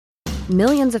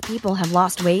Millions of people have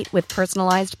lost weight with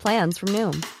personalized plans from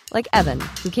Noom. Like Evan,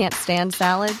 who can't stand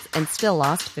salads and still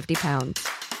lost 50 pounds.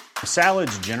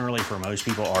 Salads generally for most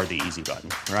people are the easy button,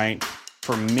 right?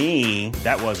 For me,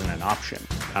 that wasn't an option.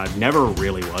 I never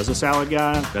really was a salad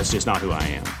guy. That's just not who I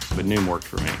am. But Noom worked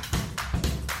for me.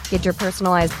 Get your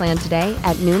personalized plan today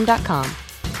at Noom.com.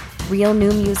 Real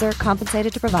Noom user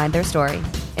compensated to provide their story.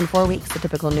 In 4 weeks, the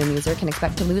typical Noom user can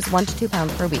expect to lose 1 to 2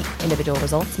 pounds per week. Individual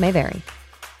results may vary.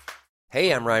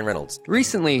 Hey, I'm Ryan Reynolds.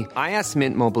 Recently, I asked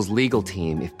Mint Mobile's legal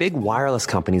team if big wireless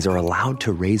companies are allowed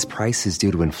to raise prices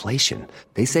due to inflation.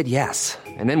 They said yes.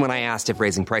 And then when I asked if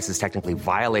raising prices technically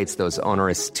violates those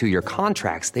onerous two-year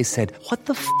contracts, they said, "What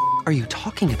the f*** are you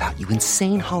talking about, you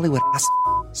insane Hollywood ass?"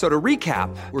 So to recap,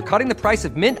 we're cutting the price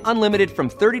of Mint Unlimited from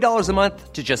 $30 a month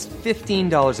to just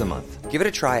 $15 a month. Give it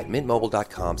a try at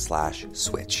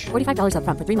mintmobile.com/switch. $45 up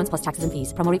front for 3 months plus taxes and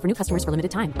fees. Promo rate for new customers for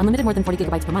limited time. Unlimited more than 40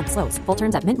 gigabytes per month. Slows full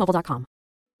terms at mintmobile.com.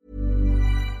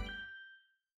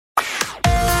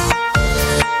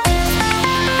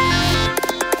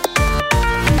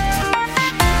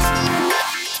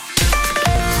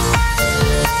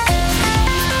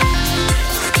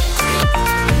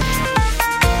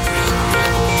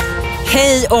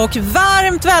 Hej och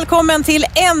varmt välkommen till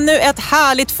ännu ett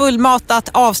härligt fullmatat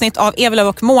avsnitt av Evelöv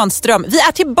och Månström. Vi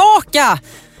är tillbaka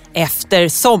efter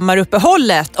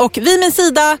sommaruppehållet och vid min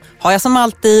sida har jag som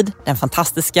alltid den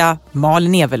fantastiska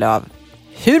Malin Evelöv.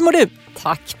 Hur mår du?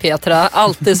 Tack Petra,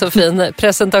 alltid så fin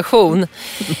presentation.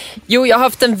 Jo, jag har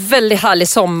haft en väldigt härlig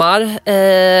sommar.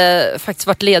 Faktiskt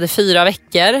varit ledig 4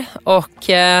 veckor och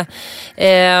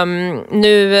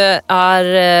nu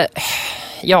är...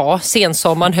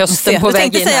 sensommaren, hösten på väg in.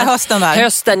 Jag tänkte säga hösten där.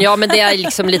 Hösten, ja men det är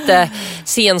liksom lite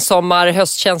sensommar,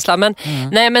 höstkänsla. Men,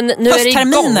 nej, men nu är det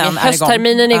igång.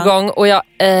 Höstterminen är igång och jag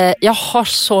har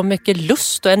så mycket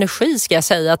lust och energi ska jag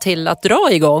säga till att dra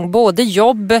igång. Både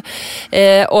jobb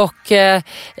och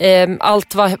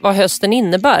allt vad hösten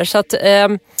innebär. Så att,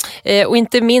 och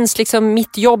inte minst liksom,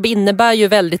 mitt jobb innebär ju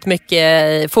väldigt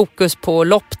mycket fokus på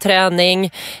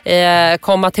loppträning,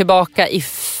 komma tillbaka i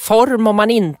form om man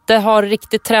inte har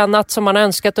riktigt tränat som man har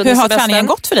önskat under semestern. Hur har träningen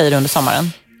gått för dig under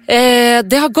sommaren?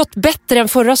 Det har gått bättre än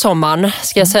förra sommaren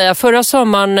ska jag säga. Förra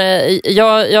sommaren,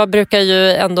 jag brukar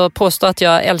ju ändå påstå att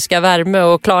jag älskar värme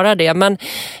och klarar det. Men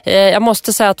jag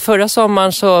måste säga att förra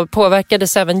sommaren så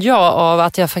påverkades även jag av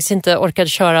att jag faktiskt inte orkade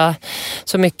köra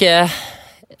så mycket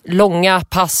långa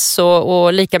pass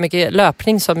och lika mycket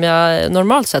löpning som jag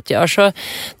normalt sett gör. Så jag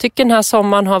tycker den här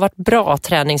sommaren har varit bra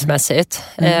träningsmässigt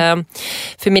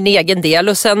för min egen del.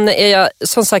 Och sen är jag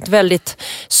som sagt väldigt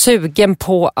sugen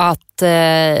på att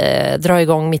dra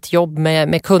igång mitt jobb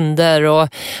med kunder och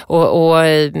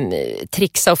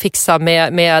trixa och fixa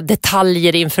med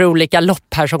detaljer inför olika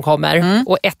lopp här som kommer.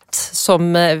 Och ett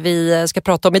som vi ska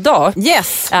prata om idag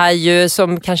är ju,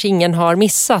 som kanske ingen har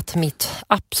missat, mitt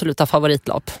absoluta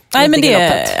favoritlopp. Nej, men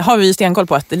det har vi ju stenkoll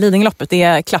på, att Lidingöloppet,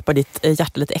 det klappar ditt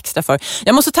hjärta lite extra för.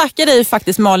 Jag måste tacka dig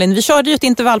faktiskt Malin. Vi körde ju ett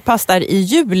intervallpass där i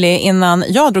juli innan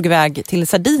jag drog iväg till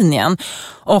Sardinien.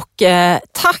 Och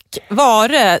tack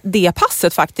vare det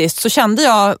passet faktiskt så kände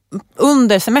jag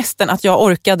under semestern att jag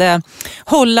orkade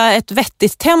hålla ett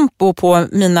vettigt tempo på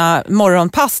mina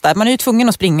morgonpass där. Man är ju tvungen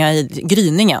att springa i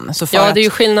gryningen. Så det är ju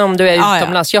skillnad om du är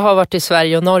utomlands. Jag har varit i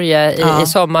Sverige och Norge i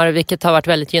sommar, vilket har varit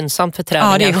väldigt gynnsamt för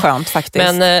träningen. Ja, det är skönt faktiskt.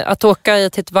 Men att åka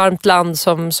till ett varmt land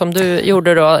som du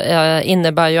gjorde då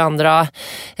innebär ju andra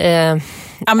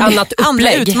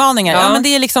andra utmaningar. Ja, men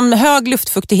det är liksom hög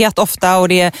luftfuktighet ofta och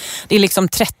det är liksom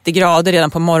 30 grader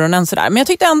redan på morgonen sådär. Men jag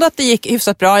tyckte ändå att det gick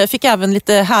hyfsat bra. Jag fick även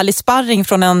lite härlig sparring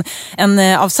från en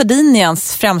av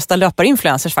Sardiniens främsta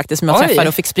löparinfluencers faktiskt, som jag träffade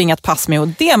och fick springa ett pass med. Och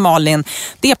det, Malin,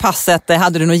 det passet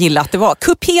hade du nog gillat. Det var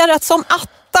kuperat som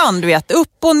du vet,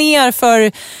 upp och ner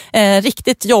för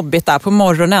riktigt jobbigt där på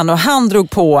morgonen, och han drog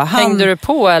på. Hängde du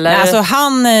på eller? Nej, alltså,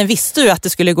 han visste ju att det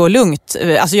skulle gå lugnt.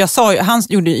 Alltså jag sa, han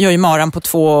gör ju maran på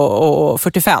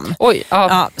 2:45. Oj,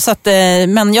 ja, så att,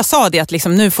 men jag sa det att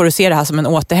liksom, nu får du se det här som en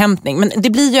återhämtning. Men det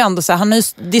blir ju ändå så här,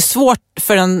 det är svårt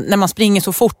när man springer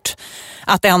så fort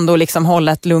att ändå liksom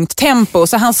hålla ett lugnt tempo.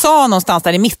 Så han sa någonstans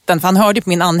där i mitten, för han hörde på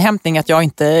min anhämtning att jag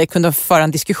inte kunde föra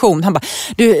en diskussion. Han bara,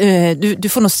 du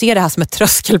får nog se det här som ett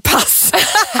tröskelpass.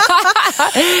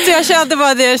 Så jag kände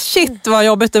bara, shit vad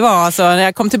jobbigt det var. Alltså, när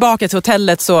jag kom tillbaka till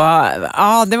hotellet så,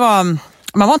 ja, det var...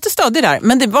 Man var inte stöddig där,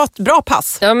 men det var ett bra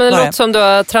pass. Ja, men det låter som du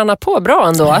har tränat på bra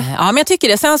ändå. Ja, men jag tycker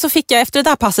det. Sen så fick jag, efter det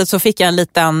där passet så fick jag en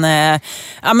liten,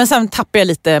 men sen tappade jag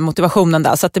lite motivationen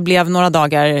där. Så att det blev några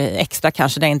dagar extra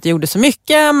kanske där jag inte gjorde så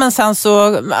mycket. Men sen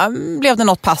så blev det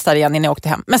något pass där igen innan jag åkte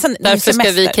hem. Men sen, därför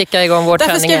ska vi kicka igång vår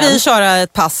träning igen. Därför ska vi köra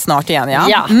ett pass snart igen,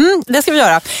 ja. Det ska vi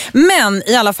göra. Men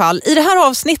i alla fall, i det här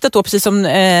avsnittet då, precis som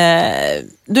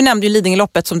du nämnde ju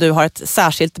Lidingöloppet som du har ett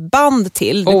särskilt band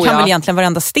till. Du kan väl egentligen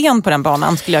varenda sten på den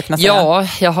banan, skulle jag kunna säga. Ja,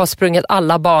 jag har sprungit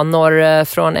alla banor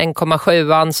från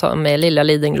 1,7an som är lilla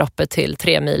Lidingöloppet till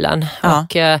 3 milen. Ja.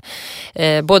 Och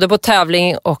både på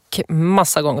tävling och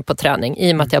massa gånger på träning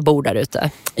i och med att jag bor där ute.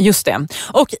 Just det.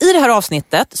 Och i det här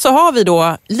avsnittet så har vi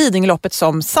då Lidingöloppet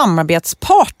som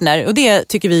samarbetspartner, och det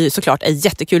tycker vi såklart är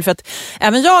jättekul, för att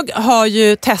även jag har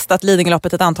ju testat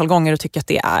Lidingöloppet ett antal gånger och tycker att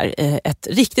det är ett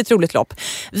riktigt roligt lopp.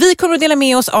 Vi kommer att dela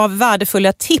med oss av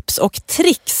värdefulla tips och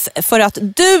tricks för att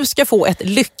du ska få ett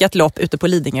lyckat lopp ute på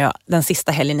Lidingö den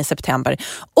sista helgen i september,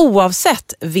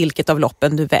 oavsett vilket av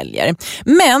loppen du väljer.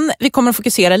 Men vi kommer att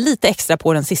fokusera lite extra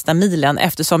på den sista milen,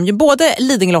 eftersom ju både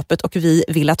Lidingöloppet och vi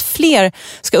vill att fler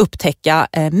ska upptäcka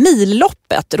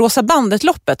milloppet, Rosa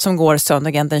bandet-loppet, som går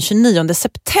söndagen den 29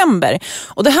 september.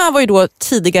 Och det här var ju då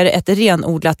tidigare ett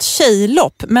renodlat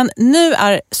tjejlopp, men nu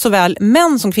är såväl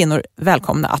män som kvinnor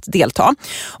välkomna att delta.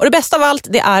 Och det bästa av allt,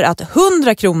 det är att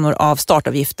 100 kronor av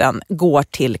startavgiften går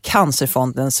till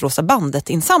Cancerfondens Rosa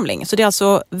bandet-insamling. Så det är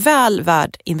alltså väl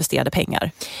värd investerade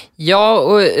pengar. Ja,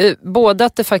 och både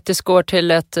att det faktiskt går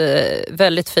till ett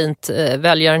väldigt fint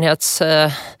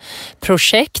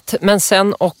välgörenhetsprojekt, men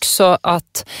sen också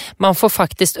att man får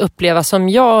faktiskt uppleva, som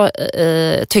jag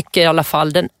tycker i alla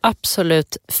fall, den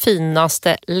absolut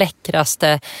finaste,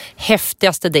 läckraste,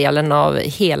 häftigaste delen av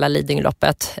hela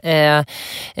Lidingöloppet.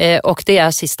 Och det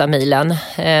är sista milen.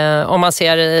 Om man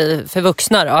ser för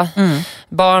vuxna då.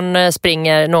 Barn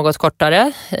springer något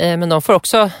kortare, men de får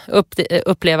också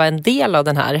uppleva en del av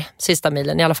den här sista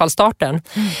milen, i alla fall starten.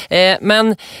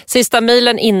 Men sista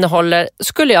milen innehåller,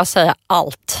 skulle jag säga,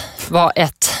 allt vad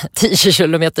ett 10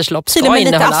 kilometers lopp ska innehålla. Till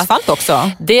och med lite asfalt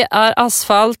också. Det är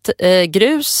asfalt,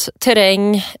 grus,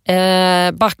 terräng,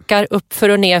 backar uppför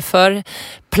och nerför,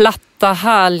 platta,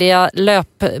 härliga,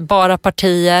 löpbara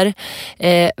partier,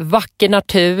 vacker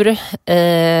natur,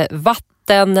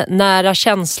 vatten, nära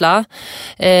känsla,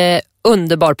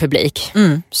 underbar publik.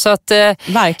 Så att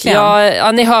verkligen.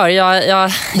 Ja, ni hör,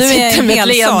 jag sitter med ett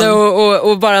leende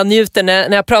och bara njuter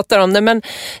när jag pratar om det. Men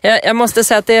jag måste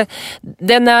säga att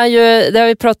den är ju, det har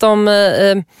vi pratat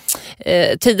om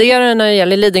tidigare när det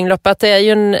gäller Lidingöloppet, att det är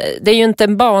ju inte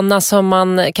en bana som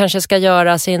man kanske ska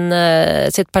göra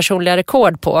sitt personliga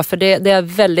rekord på, för det är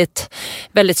väldigt,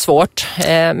 väldigt svårt.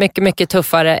 Mycket, mycket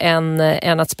tuffare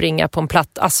än att springa på en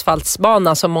platt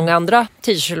asfaltsbana som många andra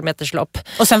 10 kilometers lopp.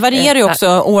 Och sen varierar ju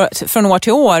också från år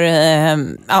till år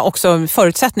också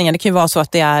förutsättningar. Det kan ju vara så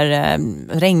att det är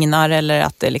regnar eller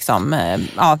att det liksom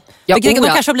de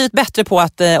kanske har blivit bättre på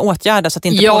att åtgärda så att det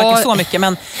inte påverkar så mycket.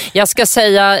 Men jag ska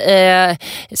säga,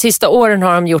 sista åren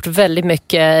har de gjort väldigt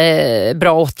mycket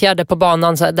bra åtgärder på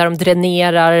banan, så där de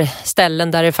dränerar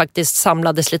ställen där det faktiskt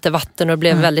samlades lite vatten och det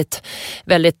blev väldigt,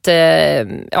 väldigt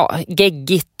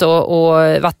geggigt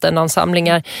och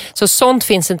vattenansamlingar. Så sånt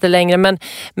finns inte längre,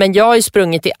 men jag har ju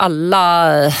sprungit i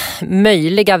alla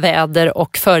möjliga väder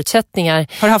och förutsättningar.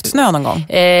 Har du haft snö någon gång?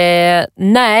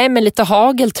 Nej, men lite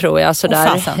hagel tror jag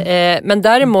sådär. Men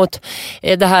däremot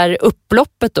det här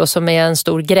upploppet då, som är en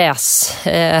stor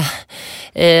gräsarea,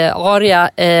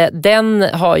 den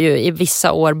har ju i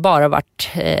vissa år bara varit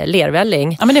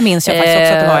lervälling. Ja, men det minns jag faktiskt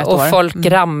också att det var ett år. Och folk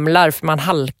ramlar för man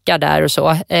halkar där och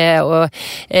så.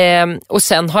 Och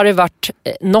sen har det varit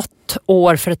något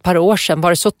år för ett par år sedan var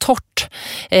det så torrt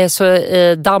så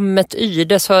dammet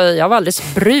yrde, så jag var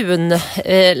alldeles brun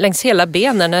längs hela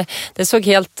benen. Det såg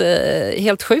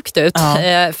helt sjukt ut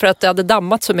för att det hade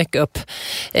dammat så mycket upp.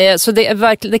 Så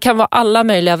det kan vara alla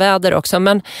möjliga väder också,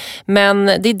 men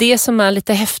det är det som är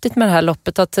lite häftigt med det här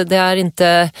loppet, att det är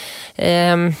inte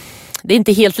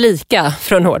helt lika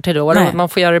från år till år. Nej. Man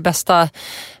får göra det bästa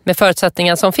med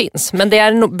förutsättningar som finns. Men det är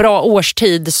en bra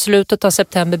årstid. Slutet av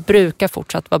september brukar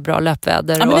fortsatt vara bra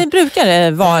löpväder. Ja, men det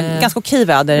brukar vara ganska okej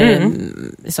väder.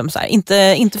 Liksom så här.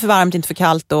 Inte för varmt, inte för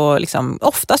kallt och liksom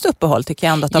oftast uppehåll tycker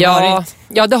jag ändå att det har varit.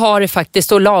 Ja, det har det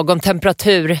faktiskt, och lagom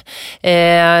temperatur.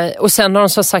 Och sen har de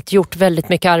som sagt gjort väldigt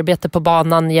mycket arbete på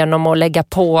banan genom att lägga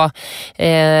på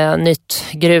nytt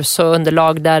grus och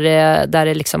underlag där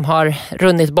det liksom har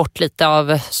runnit bort lite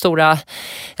av stora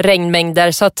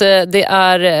regnmängder. Så att det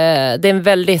är det är en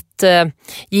väldigt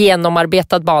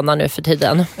genomarbetad bana nu för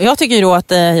tiden. Jag tycker ju då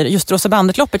att just Rosa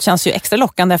bandet-loppet känns ju extra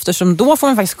lockande, eftersom då får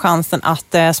man faktiskt chansen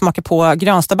att smaka på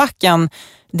Grönstabacken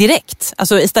direkt.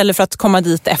 Alltså istället för att komma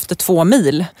dit efter 2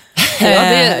 mil.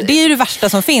 Det är ju det värsta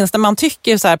som finns när man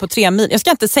tycker så här på 3 mil. Jag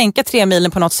ska inte sänka 3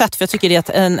 milen på något sätt, för jag tycker det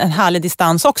är en härlig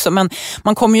distans också. Men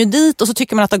man kommer ju dit och så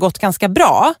tycker man att det har gått ganska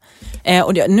bra.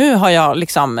 Och nu har jag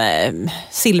liksom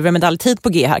silvermedaljtid på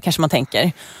G här, kanske man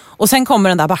tänker. Och sen kommer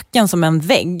den där backen som en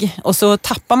vägg. Och så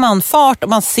tappar man fart. Och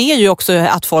man ser ju också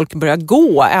att folk börjar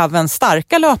gå. Även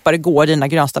starka löpare går i den där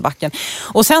Grönstabacken.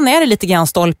 Och sen är det lite grann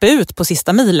stolpe ut på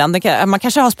sista milen. Man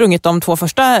kanske har sprungit de 2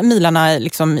 första milarna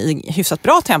liksom i hyfsat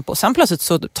bra tempo. Sen plötsligt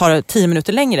så tar det 10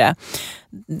 minuter längre.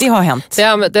 Det har hänt. Det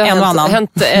har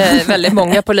hänt väldigt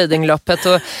många på Lidingöloppet,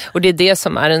 och det är det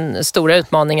som är den stora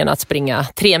utmaningen, att springa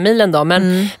 3 milen då.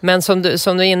 Men som du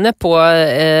är inne på,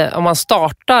 om man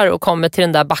startar och kommer till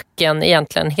den där backen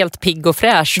egentligen helt pigg och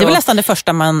fräsch. Det är väl nästan det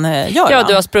första man gör. Ja,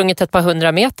 du har sprungit ett par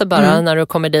 100 meter bara när du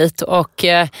kommer dit, och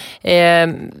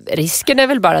risken är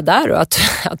väl bara där då, att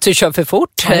du kör för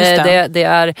fort. Ja,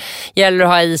 det gäller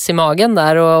att ha is i magen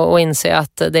där och inse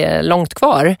att det är långt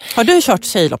kvar. Har du kört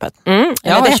tjejloppet?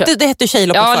 Ja, det hette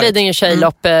tjejloppet förut. Ja, Lidingö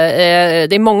tjejlopp.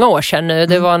 Det är många år sedan nu.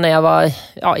 Det var när jag var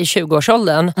i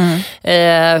 20-årsåldern.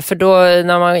 För då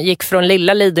när man gick från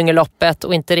lilla Lidingöloppet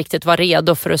och inte riktigt var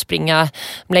redo för att springa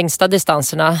de längsta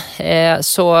distanserna,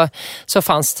 så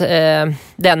fanns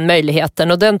den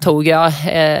möjligheten, och den tog jag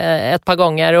ett par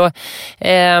gånger. Och,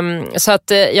 så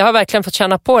att jag har verkligen fått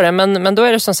känna på det. Men då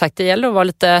är det som sagt, det gäller att vara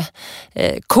lite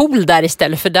cool där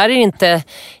istället. För där är det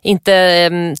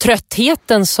inte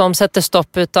tröttheten som sätter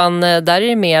stopp, utan där är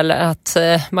det mer att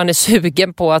man är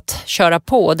sugen på att köra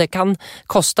på. Det kan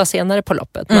kosta senare på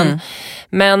loppet.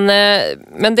 Men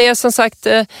det är som sagt,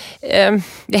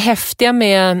 det häftiga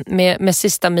med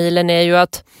sista milen är ju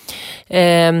att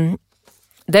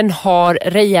den har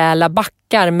rejäla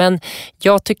backar, men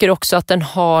jag tycker också att den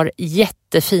har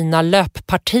jättefina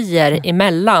löppartier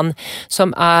emellan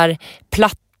som är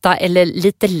platta eller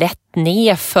lite lätt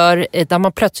nedför, där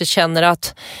man plötsligt känner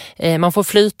att man får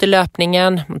flyt i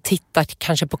löpningen. Man tittar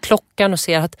kanske på klockan och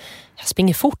ser att jag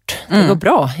springer fort, det går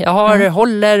bra.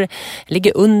 Jag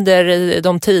ligger under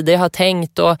de tider jag har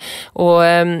tänkt,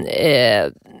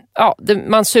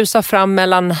 man susar fram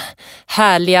mellan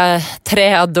härliga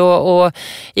träd och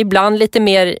ibland lite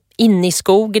mer in i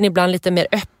skogen, ibland lite mer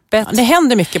öppet. Det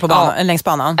händer mycket på längs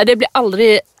banan. Det blir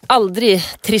aldrig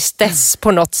tristess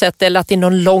på något sätt, eller att det är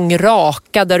någon lång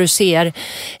raka där du ser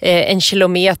 1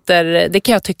 kilometer. Det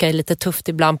kan jag tycka är lite tufft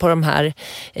ibland på de här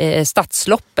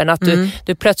stadsloppen, att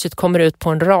du plötsligt kommer ut på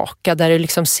en raka där du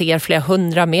liksom ser flera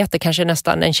 100 meter, kanske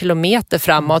nästan 1 kilometer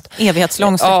framåt.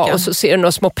 Evighetslång sträcka. Ja, och så ser du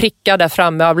några små prickar där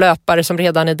framme av löpare som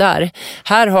redan är där.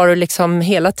 Här har du liksom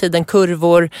hela tiden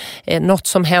kurvor, något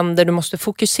som händer, du måste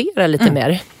fokusera lite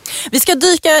mer. Vi ska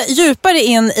dyka djupare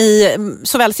in i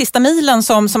såväl sista milen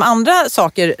som andra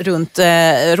saker runt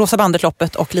Rosa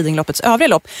bandet-loppet och Lidingöloppets övriga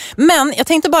lopp. Men jag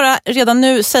tänkte bara redan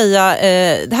nu säga,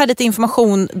 det här är lite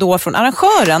information då från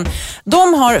arrangören.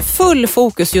 De har full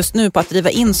fokus just nu på att driva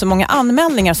in så många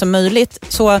anmälningar som möjligt.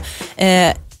 Så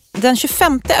den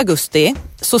 25 augusti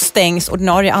så stängs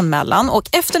ordinarie anmälan, och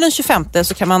efter den 25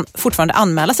 så kan man fortfarande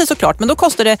anmäla sig såklart, men då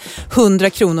kostar det 100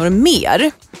 kronor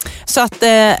mer. Så att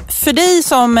för dig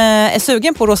som är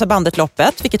sugen på Rosa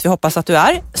bandet-loppet, vilket vi hoppas att du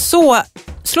är, så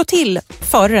slå till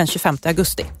före den 25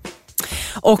 augusti.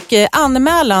 Och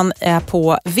anmälan är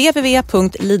på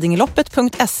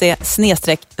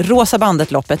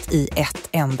www.lidingöloppet.se/Rosa-bandet-loppet i ett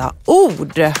enda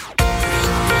ord.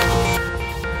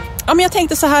 Ja, men jag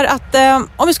tänkte så här att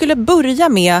om vi skulle börja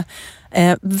med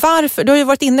varför, du har ju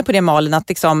varit inne på det, Malin, att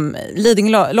liksom,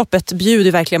 Lidingöloppet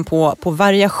bjuder verkligen på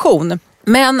variation.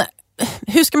 Men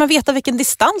hur ska man veta vilken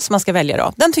distans man ska välja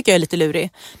då? Den tycker jag är lite lurig.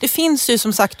 Det finns ju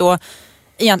som sagt då,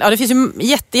 det finns ju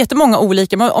jättemånga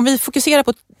olika, men om vi fokuserar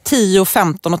på 10,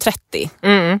 15 och 30.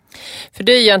 För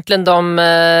det är egentligen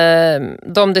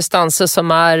de distanser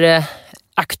som är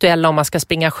aktuella om man ska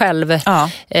springa själv. Ja.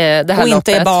 Det här och loppet.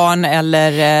 Inte barn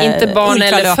eller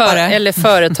eller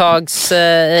företags,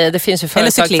 det finns ju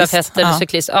företagsstafetter eller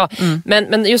cyklist. Ja.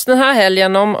 Men just den här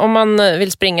helgen, om man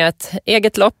vill springa ett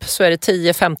eget lopp, så är det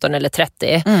 10, 15 eller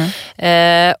 30.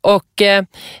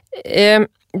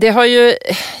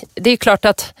 Det är klart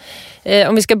att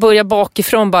om vi ska börja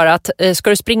bakifrån bara, att ska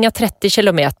du springa 30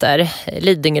 kilometer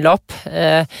Lidingölopp,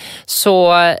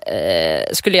 så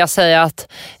skulle jag säga att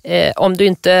om du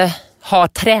inte har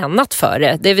tränat för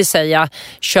det. Det vill säga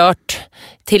kört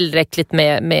tillräckligt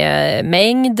med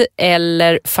mängd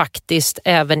eller faktiskt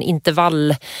även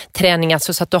intervallträning,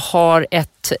 alltså så att du har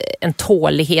en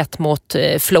tålighet mot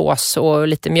flås och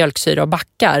lite mjölksyra och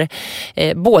backar.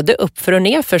 Både uppför och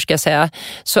nerför ska jag säga,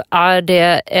 så är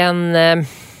det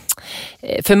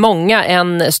för många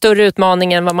en större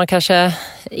utmaning än vad man kanske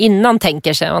innan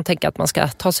tänker sig. Man tänker att man ska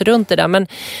ta sig runt det där, men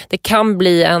det kan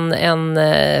bli en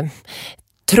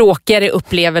tråkigare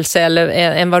upplevelse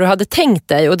än vad du hade tänkt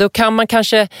dig, och då kan man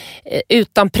kanske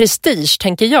utan prestige,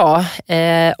 tänker jag,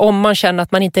 om man känner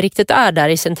att man inte riktigt är där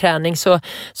i sin träning,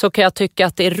 så kan jag tycka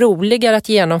att det är roligare att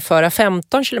genomföra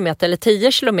 15 kilometer eller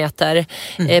 10 kilometer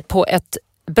på ett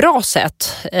bra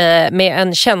sätt, med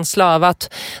en känsla av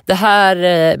att det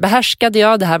här behärskade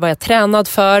jag, det här var jag tränad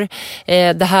för,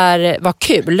 det här var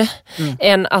kul,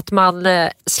 än att man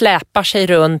släpar sig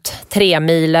runt 3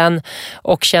 milen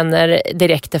och känner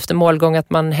direkt efter målgång att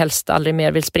man helst aldrig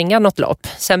mer vill springa något lopp.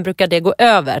 Sen brukar det gå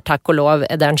över, tack och lov,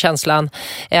 den känslan,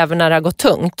 även när det har gått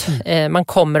tungt. Man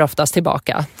kommer oftast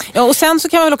tillbaka. Ja, och sen så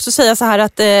kan man väl också säga så här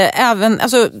att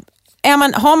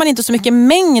har man inte så mycket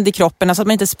mängd i kroppen, alltså att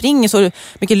man inte springer så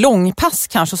mycket långpass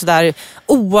kanske och sådär,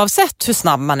 oavsett hur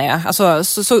snabb man är, alltså,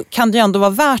 så kan det ju ändå vara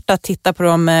värt att titta på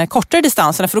de kortare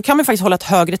distanserna, för då kan man faktiskt hålla ett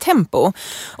högre tempo.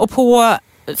 Och på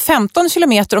 15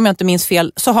 kilometer, om jag inte minns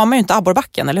fel, så har man ju inte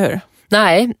abborrbacken, eller hur?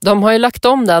 Nej, de har ju lagt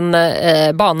om den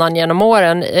banan genom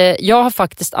åren. Jag har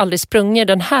faktiskt aldrig sprungit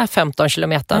den här 15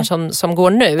 kilometern som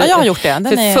går nu. Ja, jag har gjort det.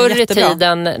 Den är förr i jättebra.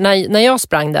 Tiden, när jag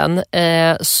sprang den,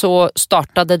 så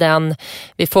startade den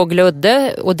vid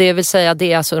Fågeludde, och det vill säga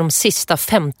det är alltså de sista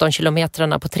 15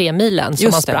 kilometrarna på 3 milen som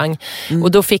man sprang.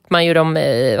 Och då fick man ju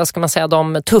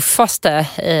de tuffaste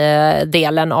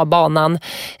delen av banan.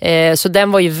 Så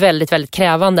den var ju väldigt, väldigt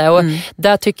krävande, och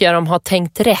där tycker jag de har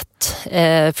tänkt rätt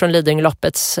från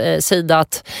Lidingöloppets sida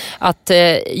att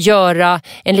göra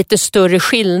en lite större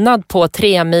skillnad på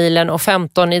 3 milen och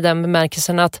 15, i den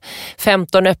bemärkelsen att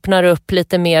 15 öppnar upp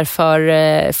lite mer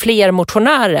för fler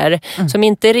motionärer som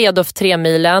inte är redo för 3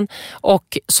 milen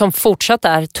och som fortsatt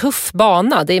är tuff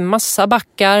bana. Det är massa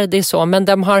backar, det är så, men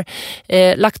de har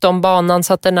lagt om banan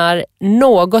så att den är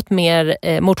något mer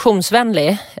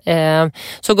motionsvänlig,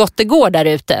 så gott det går där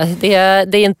ute. Det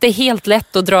är inte helt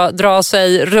lätt att dra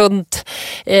sig runt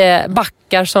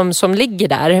backar som ligger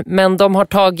där, men de har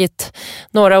tagit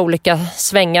några olika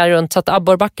svängar runt, så att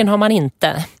abborrbacken har man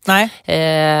inte. Nej.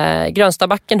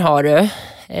 Grönstabacken har du,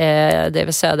 det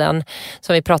vill säga den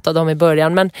som vi pratade om i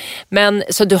början, men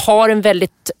så du har en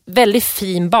väldigt, väldigt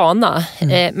fin bana,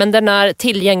 men den är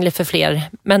tillgänglig för fler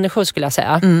människor, skulle jag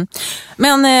säga.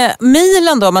 Men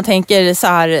milen då, man tänker så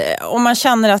här, om man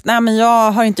känner att nej, men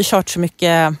jag har inte kört så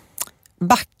mycket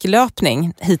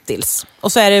backlöpning hittills,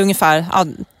 och så är det ungefär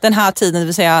den här tiden, det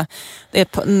vill säga det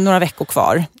är några veckor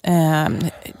kvar.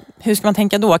 Hur ska man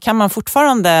tänka då? Kan man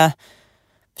fortfarande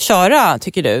köra,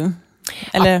 tycker du?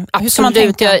 Eller hur ska man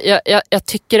tänka? Jag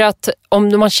tycker att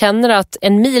om man känner att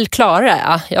en mil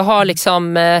klarar jag har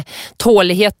liksom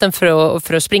tåligheten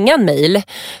för att springa en mil,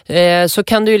 så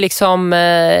kan du liksom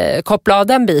koppla av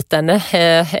den biten,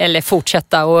 eller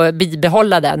fortsätta och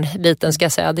bibehålla den biten, ska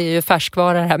jag säga. Det är ju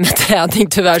färskvara här med träning,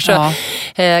 tyvärr, så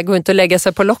går inte att lägga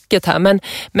sig på locket här,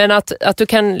 men att du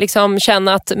kan liksom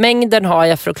känna att mängden har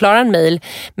jag för att klara en mil,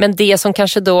 men det som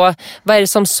kanske då, vad är det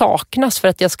som saknas för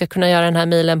att jag ska kunna göra den här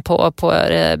milen på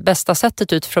bästa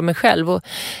sättet utifrån mig själv,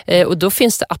 och då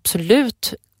finns det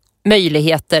absolut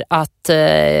möjligheter att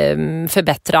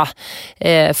förbättra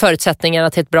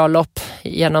förutsättningarna till ett bra lopp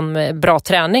genom bra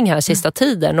träning här sista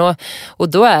tiden, och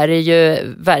då är det ju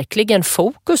verkligen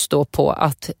fokus då på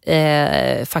att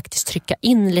faktiskt trycka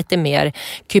in lite mer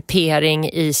kupering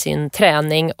i sin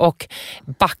träning och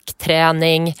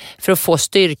backträning för att få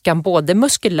styrkan både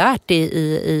muskulärt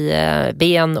i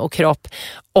ben och kropp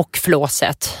och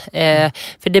flåset,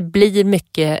 för det blir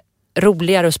mycket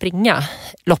roligare att springa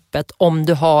loppet om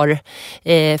du har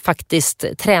faktiskt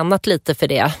tränat lite för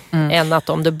det, än att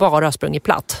om du bara har sprungit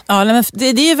platt. Ja, men det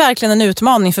är ju verkligen en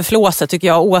utmaning för flåset, tycker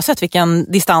jag, oavsett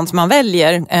vilken distans man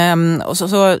väljer. Och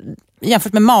så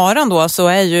jämfört med maran då, så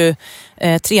är ju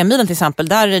 3 milen till exempel,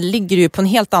 där ligger det ju på en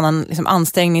helt annan liksom,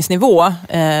 ansträngningsnivå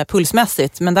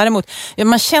pulsmässigt. Men däremot,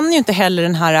 man känner ju inte heller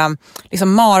den här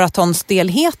liksom,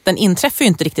 maratonstelheten inträffar ju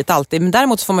inte riktigt alltid. Men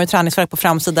däremot så får man ju träningsvärk på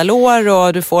framsida lår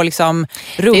och du får liksom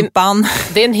rumpan.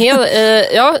 Det är en hel,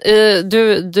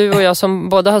 du och jag som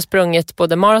båda har sprungit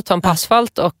både maraton på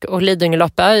asfalt och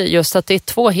Lidingölopp, är just att det är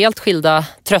 2 helt skilda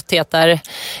tröttheter.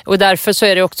 Och därför så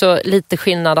är det också lite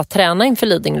skillnad att träna inför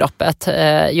Lidingöloppet.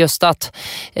 Just att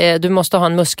du måste måste ha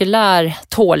en muskulär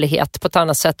tålighet på ett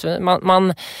annat sätt.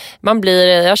 Man blir,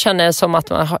 jag känner som att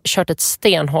man har kört ett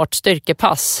stenhårt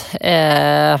styrkepass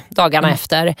dagarna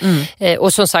efter.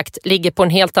 Och som sagt, ligger på en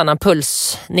helt annan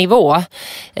pulsnivå.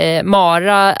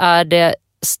 Mara är det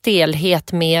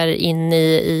stelhet mer in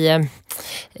i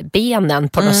benen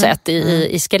på något sätt,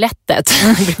 i skelettet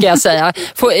brukar jag säga.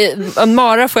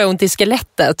 Mara får jag ont i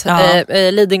skelettet.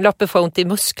 Lidingloppet får ont i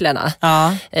musklerna.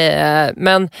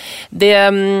 Men det...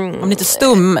 Om lite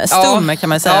stum kan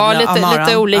man säga. Ja,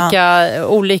 lite olika.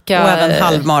 Och även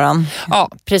halvmaran. Ja,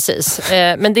 precis.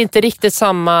 Men det är inte riktigt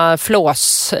samma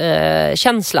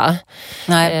flåskänsla.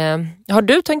 Nej. Har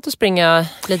du tänkt att springa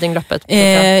Lidingloppet?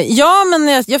 Ja,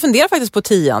 men jag funderar faktiskt på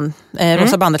 10,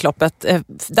 Rosa bandet-loppet.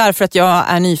 Därför att jag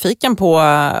är nyfiken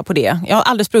på det. Jag har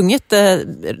aldrig sprungit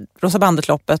Rosa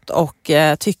bandet-loppet och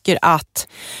tycker att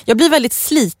jag blir väldigt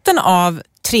sliten av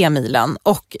 3 milen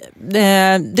och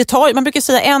det tar, man brukar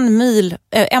säga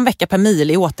 1 vecka per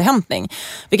mil i återhämtning,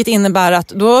 vilket innebär att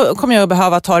då kommer jag att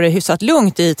behöva ta det hyfsat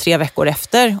lugnt i 3 veckor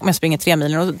efter om jag springer 3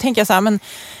 milen, och då tänker jag så här, men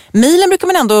milen brukar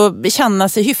man ändå känna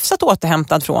sig hyfsat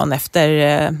återhämtad från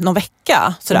efter någon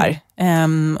vecka sådär.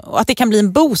 Och att det kan bli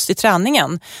en boost i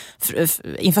träningen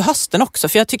inför hösten också.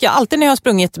 För jag tycker alltid när jag har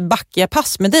sprungit backiga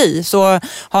pass med dig så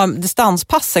har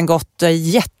distanspassen gått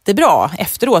jättebra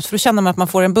efteråt. För då känner man att man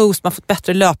får en boost, man får ett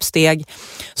bättre löpsteg.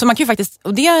 Så man kan ju faktiskt,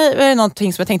 och det är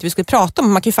någonting som jag tänkte vi skulle prata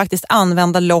om, man kan ju faktiskt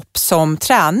använda lopp som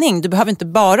träning. Du behöver inte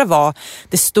bara vara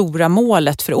det stora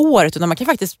målet för året, utan man kan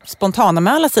faktiskt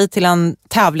spontananmäla sig till en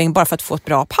tävling bara för att få ett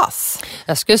bra pass.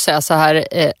 Jag skulle säga så här,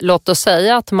 låt oss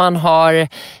säga att man har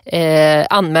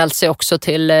anmält sig också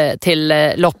till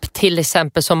lopp, till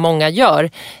exempel som många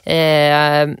gör,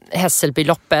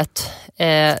 Hässelbyloppet,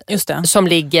 som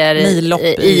ligger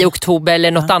i oktober,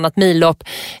 eller något annat millopp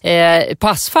på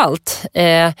asfalt,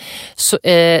 så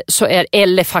är,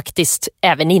 eller faktiskt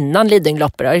även innan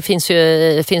Lidingloppet. Det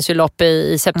finns ju lopp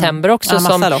i september också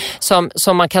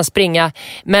som man kan springa,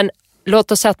 men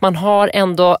låt oss säga att man har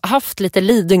ändå haft lite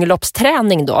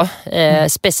Lidingloppsträning då,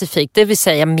 specifikt. Det vill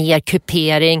säga mer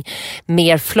kupering,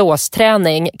 mer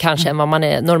flåsträning kanske än vad man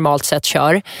normalt sett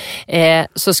kör.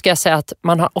 Så ska jag säga att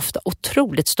man har ofta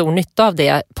otroligt stor nytta av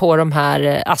det på de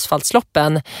här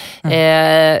asfaltsloppen.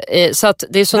 Så att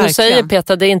det är som du säger,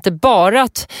 Petra, det är inte bara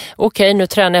att okej, nu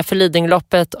tränar jag för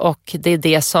Lidingloppet och det är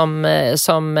det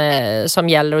som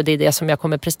gäller och det är det som jag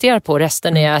kommer prestera på.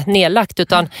 Resten är nedlagt,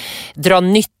 utan dra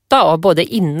nytta av både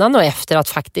innan och efter att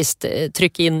faktiskt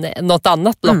trycka in något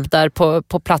annat lopp där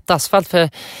på platt asfalt. För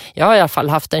jag har i alla fall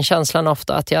haft den känslan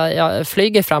ofta att jag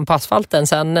flyger fram på asfalten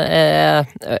sen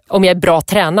om jag är bra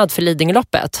tränad för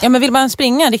Lidingloppet. Ja, men vill man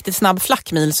springa en riktigt snabb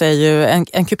flackmil så är ju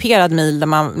en kuperad mil där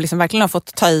man liksom verkligen har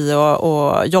fått ta i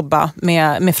och jobba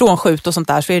med frånskjut och sånt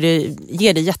där, så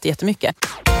ger det jättemycket.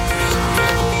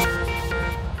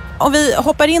 Om vi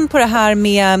hoppar in på det här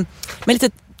med lite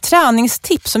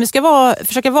träningstips, om vi ska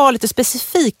försöka vara lite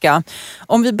specifika.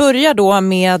 Om vi börjar då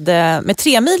med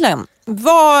 3-milen.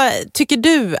 Vad tycker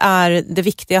du är det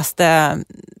viktigaste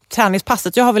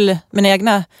träningspasset? Jag har väl mina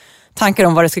egna tankar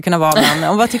om vad det ska kunna vara,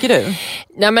 men vad tycker du?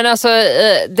 Nej, men alltså,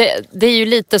 det är ju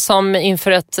lite som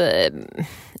inför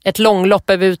ett långlopp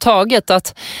överhuvudtaget,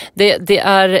 att det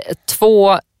är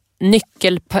 2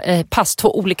 nyckelpass,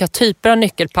 2 olika typer av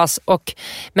nyckelpass,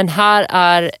 men här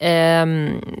är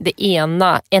det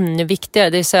ena ännu viktigare.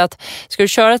 Det vill säga att ska du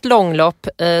köra ett långlopp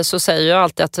så säger jag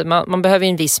alltid att man behöver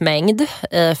en viss mängd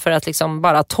för att liksom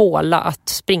bara tåla att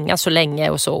springa så länge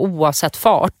och så, oavsett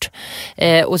fart.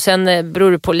 Och sen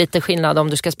beror det på lite skillnad om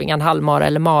du ska springa en halvmara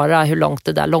eller mara, hur långt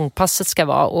det där långpasset ska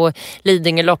vara. Och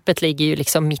Lidingöloppet ligger ju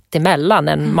liksom mitt emellan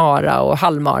en mara och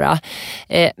halvmara.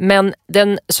 Men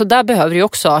så där behöver du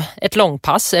också ett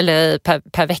långpass eller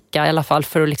per vecka i alla fall,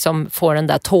 för att liksom få den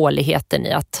där tåligheten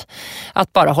i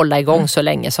att bara hålla igång så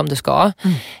länge som du ska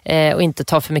och inte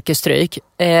ta för mycket stryk.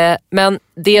 Men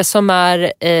det som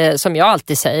är, som jag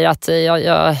alltid säger, att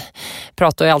jag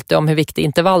pratar ju alltid om hur viktig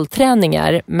intervallträning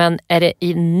är, men är det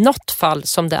i något fall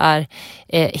som det är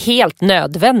helt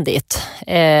nödvändigt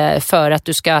för att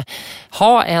du ska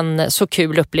ha en så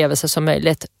kul upplevelse som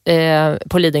möjligt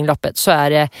på Lidingloppet, så är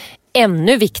det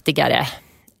ännu viktigare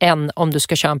än om du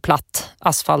ska köra en platt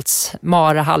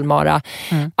asfaltsmara, halvmara,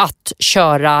 att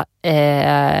köra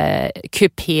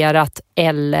kuperat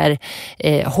eller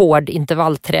hård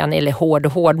intervallträning, eller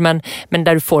hård, men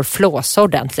där du får flåsa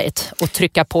ordentligt och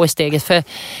trycka på i steget, för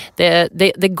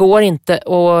det går inte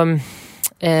att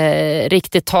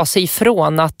riktigt ta sig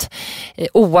ifrån att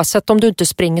oavsett om du inte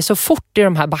springer så fort i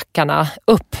de här backarna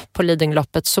upp på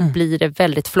Lidingöloppet så blir det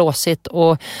väldigt flåsigt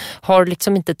och har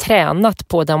liksom inte tränat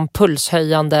på de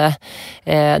pulshöjande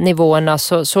nivåerna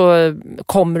så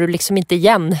kommer du liksom inte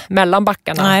igen mellan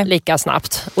backarna lika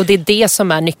snabbt. Och det är det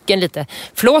som är nyckeln lite.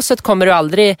 Flåset kommer du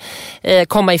aldrig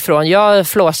komma ifrån. Jag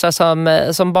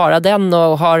flåsar som bara den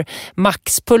och har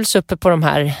maxpuls uppe på de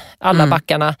här alla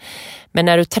backarna. Men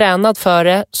när du tränat för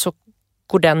det så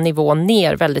går den nivån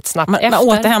ner väldigt snabbt efter. Man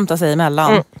återhämtar sig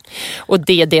emellan. Och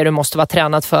det är det du måste vara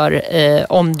tränad för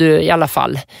om du i alla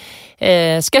fall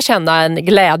ska känna en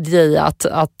glädje i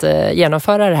att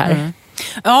genomföra det här.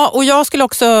 Ja, och jag skulle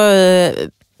också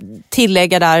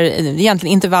tillägga där,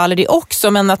 egentligen intervaller det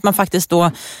också, men att man faktiskt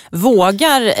då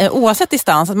vågar, oavsett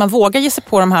distans, att man vågar ge sig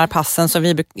på de här passen som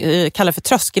vi kallar för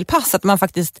tröskelpass, att man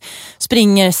faktiskt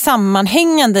springer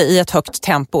sammanhängande i ett högt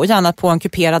tempo och gärna på en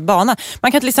kuperad bana.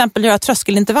 Man kan till exempel göra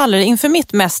tröskelintervaller. Inför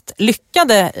mitt mest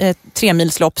lyckade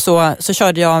 3-milslopp så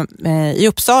körde jag i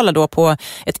Uppsala då på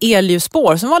ett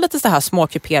elljusspår som var lite så här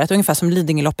småkuperat, ungefär som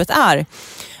Lidingöloppet är.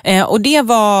 Och det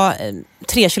var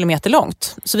 3 kilometer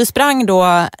långt. Så vi sprang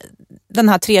då den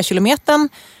här 3 kilometern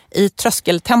i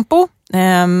tröskeltempo.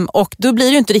 Och då blir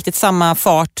det ju inte riktigt samma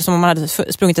fart som om man hade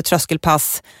sprungit ett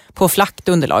tröskelpass på flackt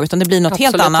underlag, utan det blir något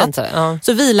helt annat. Inte, ja.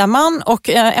 Så vilar man och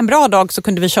en bra dag så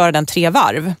kunde vi köra den 3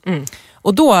 varv.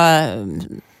 Och då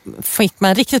fick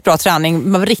man riktigt bra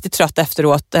träning, man var riktigt trött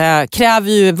efteråt.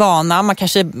 Kräver ju vana, man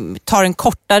kanske tar en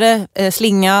kortare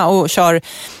slinga och kör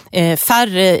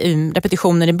färre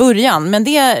repetitioner i början. Men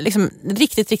det är liksom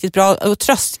riktigt, riktigt bra. Och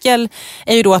tröskel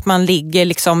är ju då att man ligger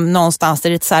liksom någonstans där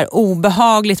det är så här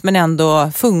obehagligt men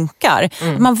ändå funkar.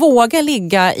 Man vågar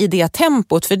ligga i det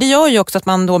tempot, för det gör ju också att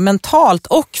man då mentalt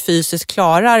och fysiskt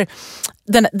klarar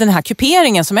den här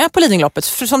kuperingen som är på Lidingöloppet.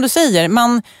 För som du säger,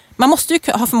 man måste ju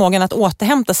ha förmågan att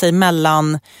återhämta sig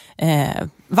mellan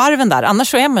varven där.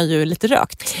 Annars så är man ju lite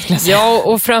rökt. Ja,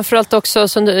 och framförallt också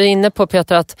som du är inne på,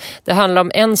 Peter, att det handlar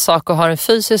om en sak att ha den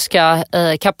fysiska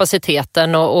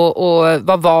kapaciteten och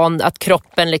vara van att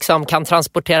kroppen liksom kan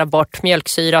transportera bort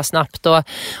mjölksyra snabbt och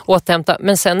återhämta.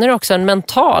 Men sen är det också en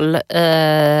mental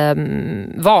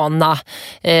vana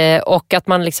och att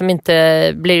man liksom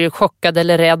inte blir chockad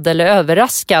eller rädd eller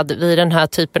överraskad vid den här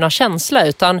typen av känsla,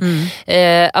 utan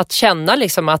att känna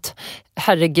liksom att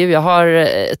herregud, jag har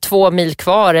 2 mil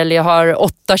kvar eller jag har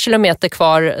 8 kilometer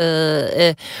kvar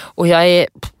och jag är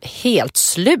helt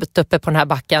slut uppe på den här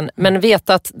backen, men vet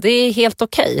att det är helt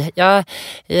okej.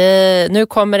 Nu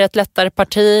kommer ett lättare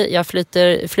parti, jag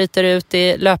flyter ut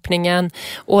i löpningen,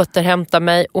 återhämtar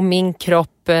mig och min kropp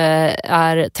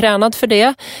är tränad för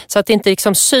det, så att inte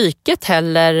liksom psyket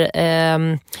heller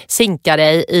sinkar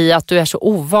dig i att du är så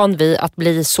ovan vid att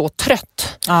bli så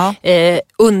trött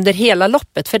under hela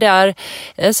loppet. För det är,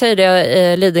 jag säger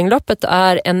det, Lidingöloppet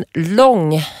är en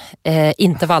lång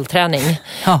intervallträning.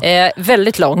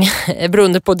 Väldigt lång,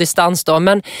 beroende på distans då,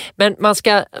 men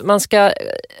man ska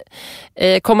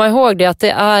komma ihåg det, att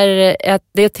det är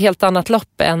ett helt annat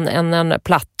lopp än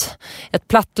ett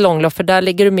platt långlopp, för där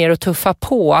ligger du mer och tuffa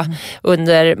på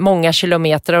under många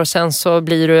kilometer och sen så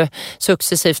blir du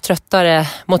successivt tröttare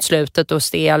mot slutet och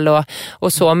stel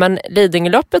och så. Men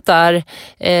Lidingöloppet är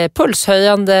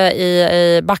pulshöjande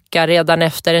i backar redan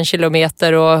efter 1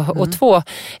 kilometer och 2.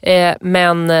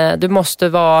 Men du måste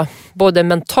vara både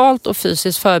mentalt och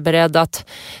fysiskt förberedd att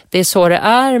det är så det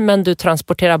är, men du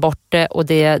transporterar bort det och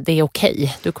det är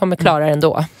okej. Du kommer klara det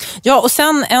ändå. Ja, och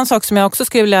sen en sak som jag också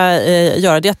skulle vilja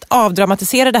göra, det är att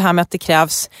avdramatisera det här med att det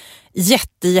krävs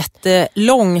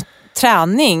jättelång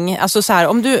träning. Alltså så här,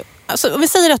 om vi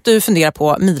säger att du funderar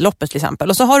på milloppet till exempel,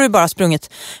 och så har du bara sprungit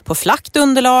på flackt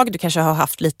underlag, du kanske har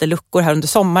haft lite luckor här under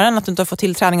sommaren, att du inte har fått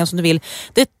till träningen som du vill.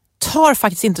 Det tar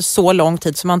faktiskt inte så lång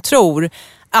tid som man tror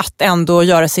att ändå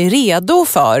göra sig redo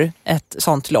för ett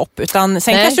sånt lopp. Utan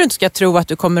sen kanske du inte ska tro att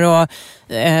du kommer att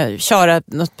köra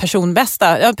något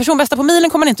personbästa. Ja, personbästa på milen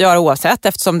kommer man inte göra oavsett,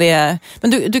 eftersom det är...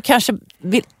 Men du kanske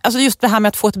vill... Alltså just det här med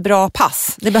att få ett bra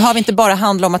pass. Det behöver inte bara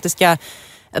handla om att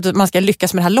man ska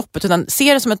lyckas med det här loppet, utan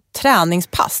se det som ett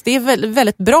träningspass. Det är väldigt,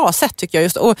 väldigt bra sätt tycker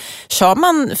jag. Och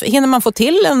hinner man få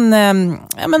till en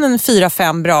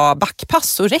 4-5 bra backpass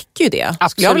så räcker ju det.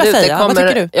 Absolut, jag vilja säga. Vad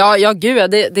tycker du? Ja,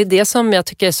 gud, det är det som jag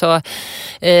tycker är så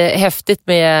häftigt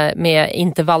med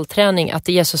intervallträning, att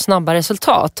det ger så snabba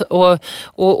resultat.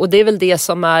 Och det är väl det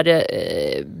som är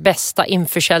bästa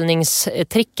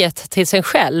införsäljningstricket till sig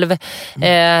själv.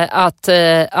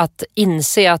 Att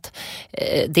inse att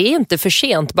det är inte för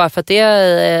sent bara för att det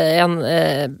är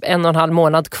en och en halv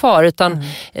månad kvar, utan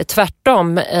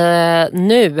tvärtom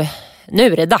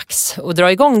nu är det dags att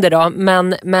dra igång det då.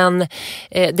 Men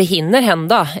det hinner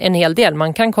hända en hel del.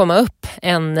 Man kan komma upp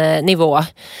en nivå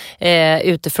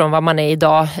utifrån vad man är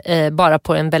idag bara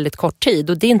på en väldigt kort tid.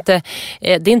 Och det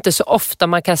är inte så ofta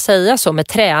man kan säga så med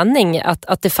träning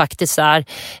att det faktiskt är,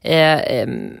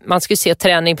 man ska ju se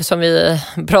träning som vi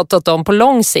pratat om på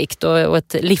lång sikt och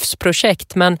ett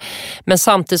livsprojekt. Men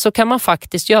samtidigt så kan man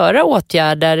faktiskt göra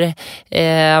åtger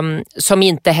som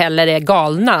inte heller är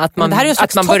galna. Att man, det här är en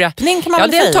slags toppning kan man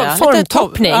väl säga? Ja, det är en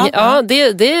formtoppning. Ja, det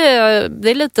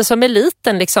är lite som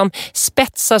eliten. Liksom,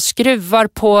 spetsa skruvar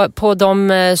på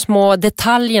de små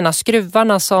detaljerna,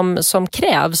 skruvarna som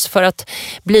krävs för att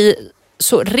bli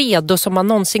så redo som man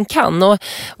någonsin kan.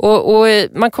 Och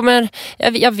man kommer,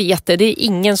 jag vet det är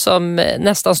ingen som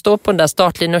nästan står på den där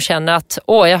startlinjen och känner att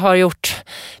jag har gjort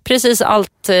precis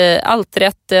allt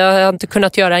rätt, jag har inte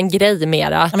kunnat göra en grej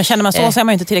mera. Ja, men känner man så är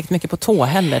man ju inte tillräckligt mycket på tå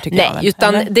heller, tycker jag. Nej,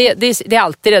 utan det är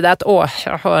alltid det där att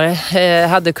jag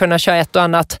hade kunnat köra ett och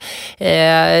annat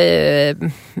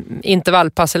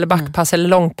intervallpass eller backpass eller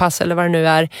långpass eller vad det nu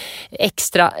är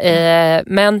extra.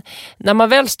 Men när man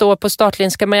väl står på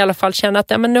startlinjen ska man i alla fall känna att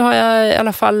men nu har jag i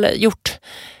alla fall gjort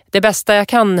det bästa jag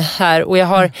kan här och jag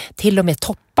har till och med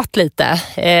toppat lite.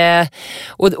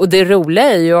 Och det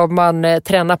roliga är ju om man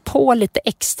tränar på lite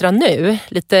extra nu,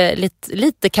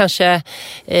 lite kanske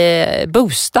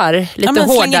boostar lite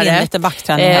hårdare. In lite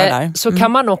backträning där. Så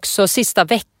kan man också sista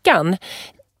veckan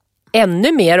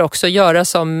ännu mer också göra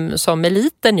som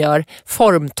eliten gör,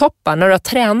 formtoppar. När du har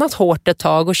tränat hårt ett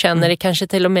tag och känner dig kanske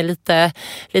till och med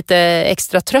lite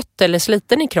extra trött eller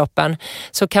sliten i kroppen,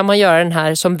 så kan man göra den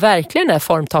här som verkligen är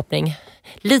formtoppning.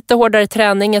 Lite hårdare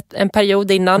träning en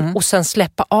period innan och sen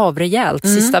släppa av rejält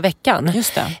sista veckan.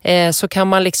 Just det. Så kan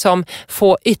man liksom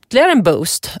få ytterligare en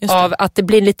boost av att det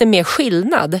blir lite mer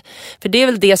skillnad. För det är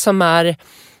väl det som är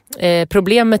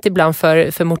problemet ibland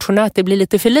för motionär, att det blir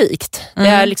lite för likt. Det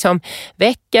är liksom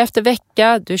vecka efter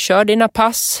vecka, du kör dina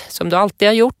pass som du alltid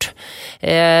har gjort.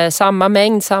 Samma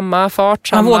mängd, samma fart,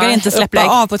 samma man vågar inte släppa upplägg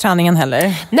av på träningen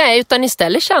heller. Nej, utan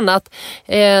istället känna att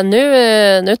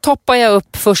nu toppar jag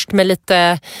upp först med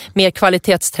lite mer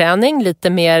kvalitetsträning, lite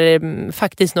mer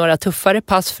faktiskt några tuffare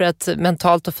pass för att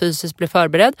mentalt och fysiskt bli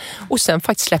förberedd, och sen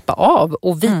faktiskt släppa av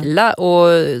och vila och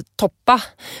toppa,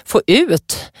 få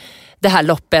ut det här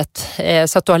loppet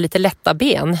så att du har lite lätta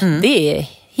ben. Det är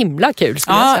himla kul,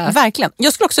 skulle jag säga. Verkligen.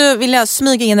 Jag skulle också vilja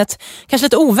smyga in ett kanske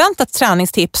lite oväntat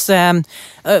träningstips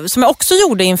som jag också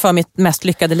gjorde inför mitt mest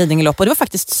lyckade Lidingölopp, och det var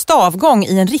faktiskt stavgång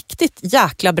i en riktigt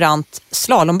jäkla brant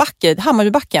slalombacke,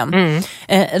 Hammarbybacken.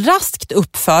 Raskt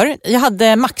uppför. Jag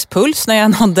hade maxpuls när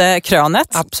jag nådde krönet.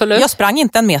 Absolut. Jag sprang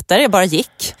inte en meter, jag bara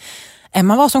gick.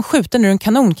 Man var som skjuten ur en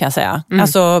kanon, kan jag säga.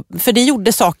 Alltså, för det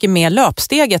gjorde saker med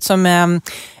löpsteget som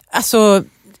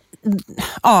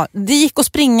det gick att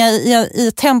springa i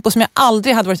ett tempo som jag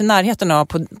aldrig hade varit i närheten av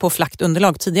på flakt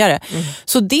underlag tidigare.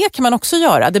 Så det kan man också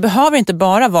göra. Det behöver inte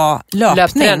bara vara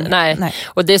löpning. Nej.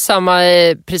 Och det är samma,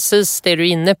 precis det du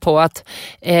är inne på, att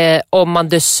om man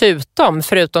dessutom,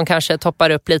 förutom kanske toppar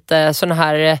upp lite såna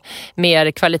här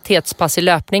mer kvalitetspass i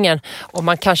löpningen, och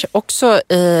man kanske också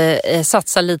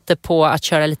satsar lite på att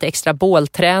köra lite extra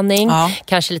bålträning,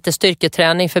 kanske lite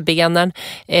styrketräning för benen,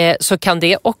 så kan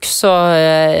det också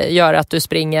gör att du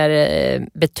springer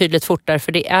betydligt fortare,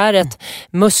 för det är ett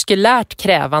muskulärt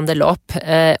krävande lopp,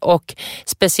 och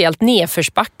speciellt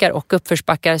nedförsbackar och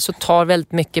uppförsbackar så tar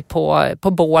väldigt mycket på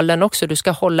bålen också. Du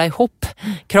ska hålla ihop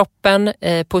kroppen,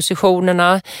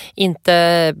 positionerna,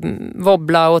 inte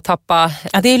wobbla och tappa.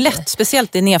 Ja, det är lätt,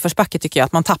 speciellt i nedförsbacke tycker jag,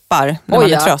 att man tappar när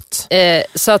man är trött.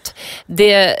 Så att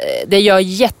det gör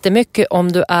jättemycket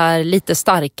om du är lite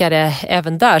starkare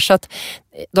även där, så att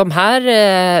de här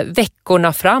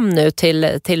veckorna fram nu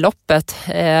till loppet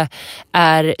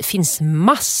finns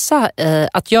massa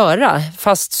att göra,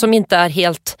 fast som inte är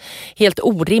helt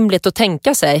orimligt att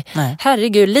tänka sig. Nej.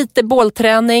 Herregud, lite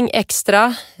bålträning,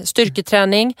 extra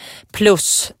styrketräning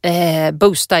plus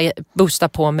boosta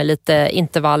på med lite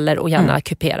intervaller och gärna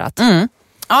kuperat.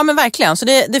 Ja, men verkligen. Så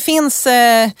det finns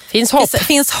hopp.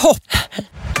 Finns hopp.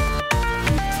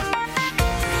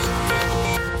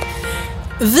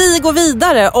 Vi går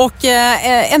vidare, och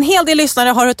en hel del lyssnare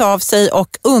har hört av sig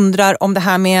och undrar om det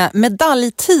här med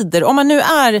medaljtider. Om man nu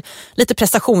är lite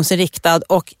prestationsinriktad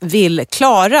och vill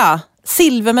klara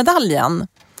silvermedaljen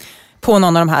på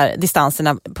någon av de här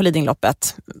distanserna på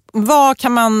Lidingöloppet. Vad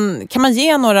kan man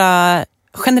ge några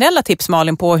generella tips,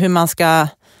 Malin, på hur man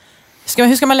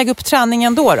hur ska man lägga upp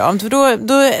träningen då? För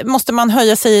då måste man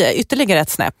höja sig ytterligare ett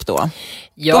snäpp då.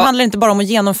 Ja. Då handlar det inte bara om att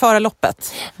genomföra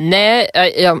loppet. Nej,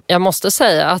 jag måste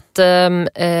säga att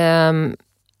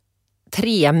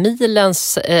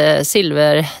 3-milens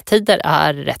silvertider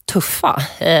är rätt tuffa.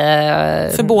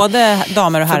 För både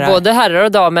damer och herrar? För både herrar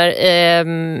och damer.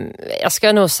 Jag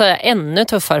ska nog säga ännu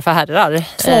tuffare för herrar.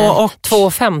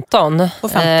 2:15.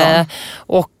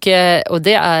 Och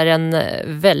det är en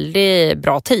väldigt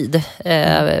bra tid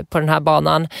på den här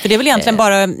banan. För det är väl egentligen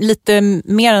bara lite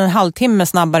mer än en halvtimme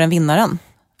snabbare än vinnaren?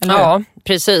 Eller? Ja,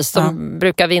 precis. De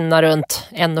brukar vinna runt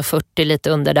 1:40, lite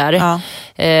under där.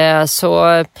 Ja.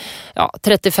 Så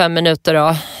 35 minuter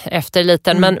då, efter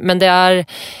liten. Men det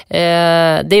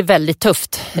är väldigt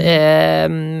tufft.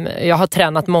 Jag har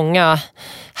tränat många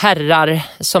herrar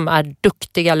som är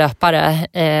duktiga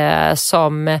löpare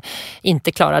som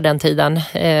inte klarar den tiden,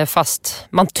 fast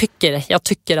jag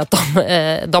tycker att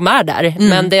de är där.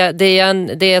 Men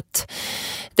det är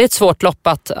ett svårt lopp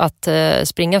att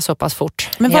springa så pass fort.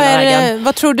 Men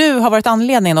vad tror du har varit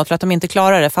anledningen då till att de inte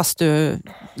klarar det, fast du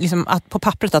liksom, att på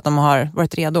pappret att de har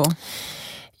varit redo?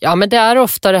 Ja, men det är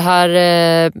ofta det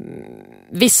här.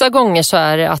 Vissa gånger så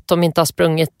är det att de inte har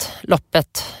sprungit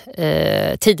loppet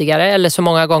tidigare eller så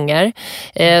många gånger.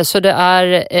 Så det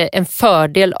är en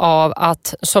fördel av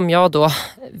att, som jag då,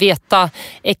 veta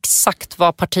exakt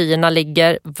var partierna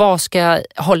ligger. Vad ska jag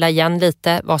hålla igen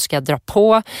lite? Vad ska jag dra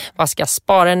på? Vad ska jag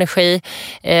spara energi?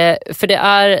 För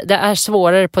det är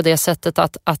svårare på det sättet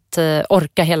att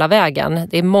orka hela vägen.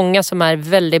 Det är många som är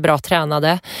väldigt bra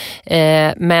tränade.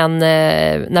 Men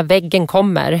när väggen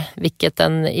kommer, vilket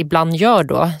den ibland gör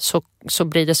då, så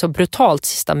blir det så brutalt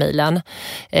sista milen.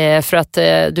 För att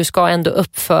du ska ändå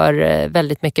upp för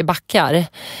väldigt mycket backar.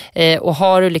 Och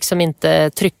har du liksom inte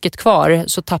trycket kvar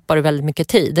så tappar du väldigt mycket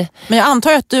tid. Men jag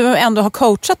antar att du ändå har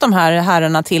coachat de här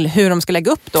herrarna till hur de ska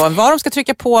lägga upp då. Vad de ska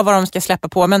trycka på, vad de ska släppa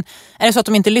på. Men är det så att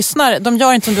de inte lyssnar? De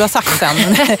gör inte som du har sagt sen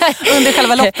under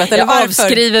själva loppet? Eller jag varför?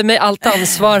 avskriver mig allt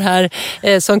ansvar här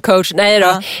som coach. Nej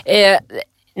då.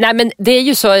 Nej, men det är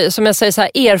ju så, som jag säger, så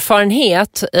här,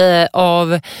 erfarenhet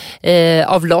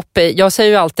av lopp. Jag säger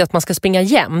ju alltid att man ska springa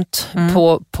jämnt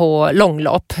på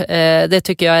långlopp. Det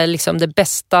tycker jag är liksom det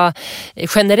bästa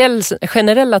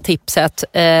generella tipset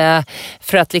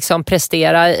för att liksom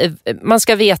prestera. Man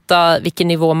ska veta vilken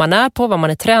nivå man är på, vad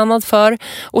man är tränad för,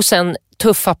 och sen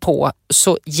tuffa på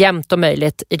så jämnt och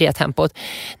möjligt i det tempot.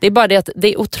 Det är bara det att det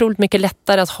är otroligt mycket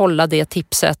lättare att hålla det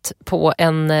tipset på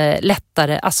en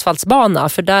lättare asfaltsbana,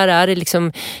 för där är det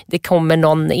liksom, det kommer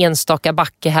någon enstaka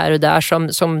backe här och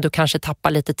där som du kanske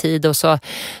tappar lite tid, och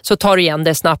så tar du igen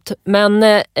det snabbt.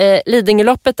 Men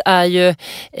Lidingöloppet är ju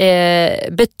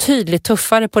betydligt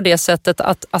tuffare på det sättet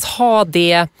att ha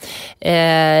det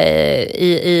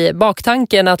i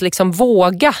baktanken, att liksom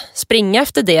våga springa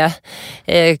efter det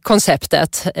konceptet.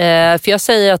 För jag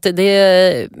säger att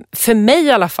det för mig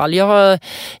i alla fall, jag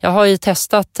har ju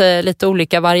testat lite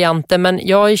olika varianter, men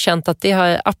jag har ju känt att det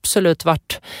har absolut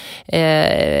varit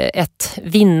ett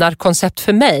vinnarkoncept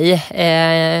för mig.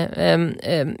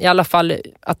 I alla fall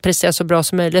att prestera så bra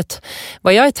som möjligt,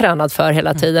 vad jag är tränad för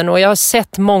hela tiden. Och jag har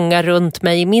sett många runt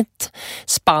mig i mitt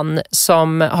spann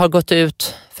som har gått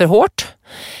ut för hårt.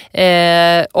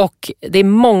 Och det är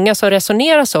många som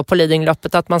resonerar så på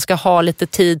Lidingöloppet, att man ska ha lite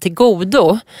tid till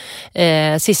godo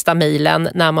sista milen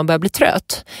när man börjar bli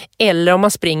trött, eller om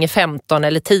man springer 15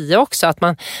 eller 10 också, att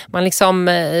man liksom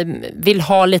vill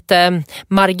ha lite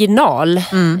marginal.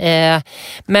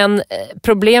 Men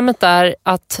problemet är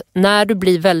att när du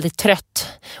blir väldigt trött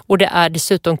och det är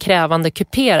dessutom krävande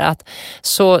kuperat,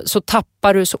 så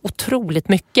tappar du så otroligt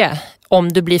mycket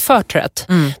om du blir för trött.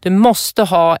 Du måste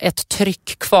ha ett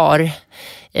tryck kvar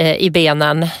i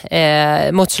benen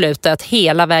mot slutet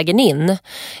hela vägen in.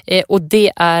 Och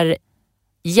det är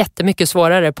jättemycket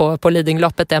svårare på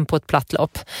Lidingöloppet än på ett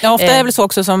plattlopp. Ja, ofta är det väl så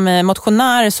också, som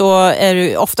motionär så är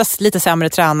du oftast lite sämre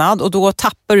tränad, och då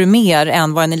tappar du mer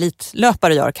än vad en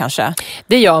elitlöpare gör kanske.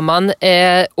 Det gör man.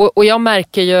 Och jag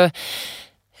märker ju,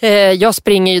 jag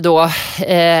springer ju då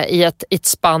i ett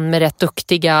spann med rätt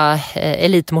duktiga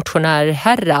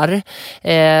elitmotionärherrar.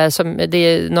 Det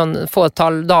är någon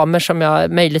fåtal damer som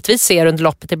jag möjligtvis ser under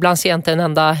loppet. Ibland ser jag inte en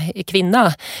enda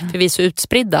kvinna, för vi är så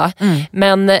utspridda.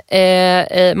 Men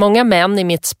många män i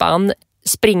mitt spann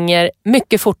springer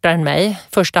mycket fortare än mig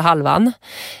första halvan.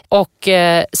 Och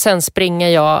sen springer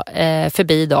jag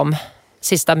förbi dem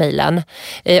sista milen,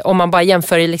 om man bara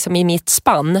jämför liksom i mitt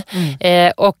spann.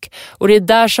 Och det är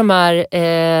där som är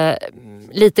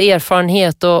lite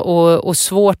erfarenhet och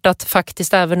svårt att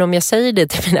faktiskt, även om jag säger det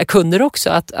till mina kunder också,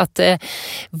 att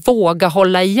våga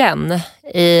hålla igen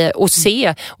och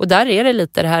se. Och där är det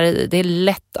lite det här, det är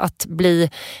lätt att bli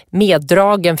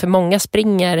meddragen för många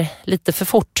springer lite för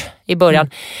fort i början.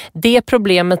 Det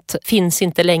problemet finns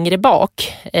inte längre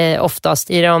bak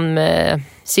oftast i de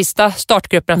sista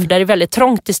startgrupperna, för där är det väldigt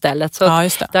trångt istället. Så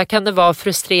där kan det vara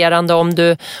frustrerande om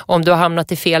du har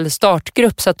hamnat i fel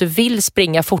startgrupp så att du vill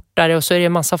springa fortare och så är det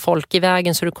en massa folk i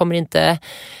vägen så du kommer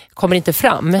inte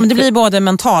fram. Men det blir både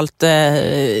mentalt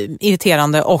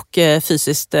irriterande och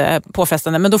fysiskt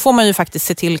påfrestande. Men då får man ju faktiskt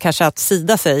se till kanske att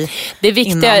sida sig. Det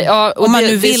viktiga, om man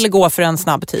nu vill gå för en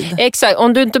snabb tid. Exakt,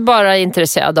 om du inte bara är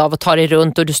intresserad av att ta dig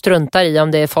runt och du struntar i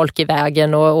om det är folk i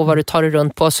vägen och vad du tar dig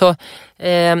runt på, så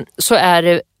är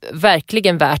det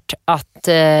verkligen värt att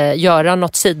göra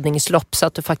något sidningslopp så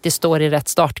att du faktiskt står i rätt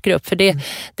startgrupp. För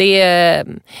det är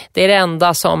det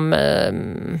enda som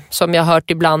jag har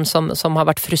hört ibland som har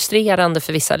varit frustrerande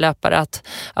för vissa löpare,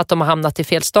 att de har hamnat i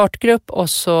fel startgrupp och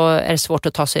så är det svårt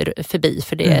att ta sig förbi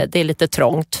för det är lite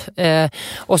trångt.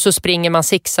 Och så springer man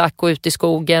zigzag och ut i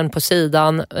skogen på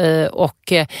sidan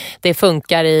och det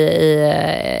funkar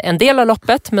i en del av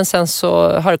loppet, men sen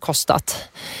så har det kostat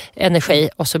energi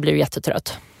och så blir du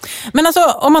jättetrött. Men alltså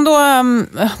om man då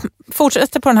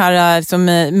fortsätter på den här liksom,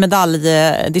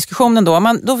 medaljdiskussionen då,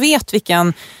 man då vet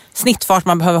vilken snittfart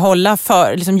man behöver hålla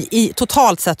för, liksom,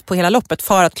 totalt sett på hela loppet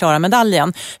för att klara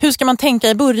medaljen. Hur ska man tänka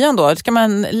i början då? Ska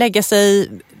man lägga sig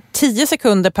 10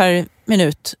 sekunder per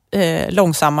minut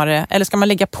långsammare, eller ska man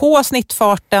lägga på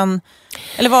snittfarten?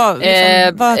 Eller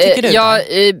vad tycker du? Ja,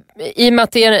 i och med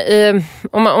att det är,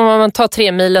 om man tar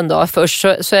 3 milen då först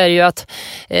så är det ju att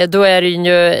då är det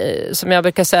ju, som jag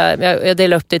brukar säga, jag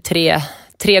delar upp det i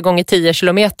 3 gånger 10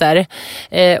 kilometer.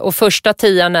 Och första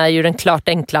 10 är ju den klart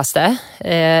enklaste.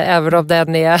 Även om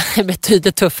den är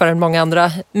betydligt tuffare än många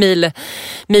andra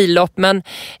millopp. Men,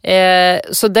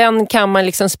 så den kan man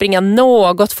liksom springa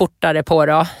något fortare på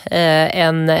då,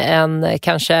 än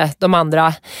kanske de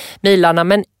andra milarna.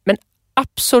 Men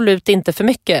absolut inte för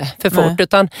mycket för fort.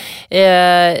 Utan,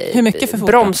 hur mycket för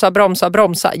fort?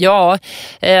 Bromsa. Ja,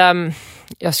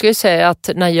 jag skulle säga att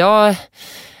när jag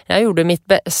gjorde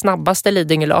mitt snabbaste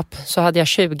Lidingölopp så hade jag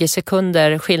 20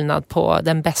 sekunder skillnad på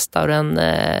den bästa och den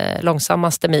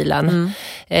långsammaste milen.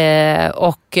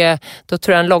 Och då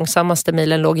tror jag den långsammaste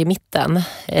milen låg i mitten.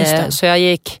 Så jag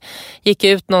gick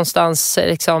ut någonstans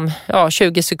liksom,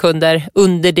 20 sekunder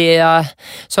under det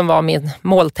som var min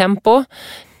måltempo.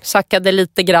 Sackade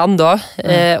lite grann då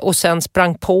och sen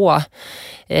sprang på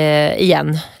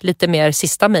igen lite mer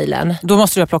sista milen. Då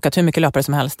måste du ha plockat hur mycket löpare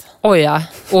som helst. Oj ja,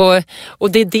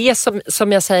 och det är det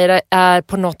som jag säger är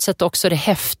på något sätt också det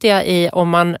häftiga i om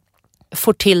man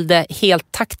får till det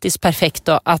helt taktiskt perfekt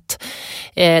då, att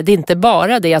det är inte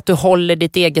bara det att du håller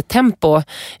ditt eget tempo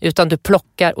utan du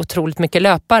plockar otroligt mycket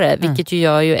löpare, vilket ju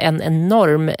gör ju en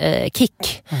enorm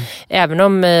kick. Även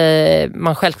om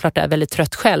man självklart är väldigt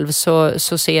trött själv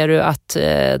så ser du att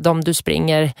de du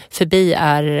springer förbi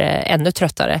är ännu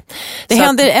tröttare. Det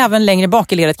händer även längre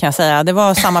bak i ledet kan jag säga. Det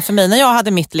var samma för mig. När jag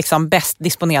hade mitt liksom bäst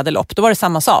disponerade lopp, då var det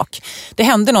samma sak. Det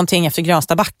hände någonting efter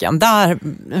Grönstabacken. Där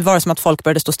var det som att folk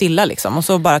började stå stilla liksom. Och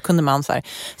så bara kunde man så här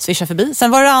swisha förbi.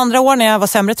 Sen var det andra år när jag var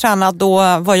sämre tränad,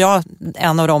 då var jag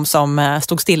en av dem som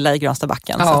stod stilla i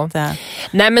Grönstabacken. Ja. Så att,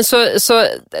 nej men så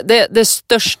det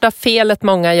största felet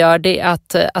många gör, det är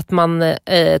att man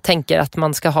tänker att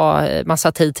man ska ha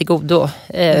massa tid till godo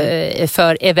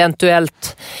för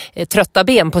eventuellt trötta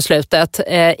ben på slutet.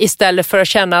 Istället för att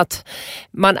känna att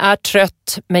man är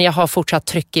trött men jag har fortsatt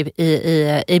tryck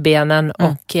i benen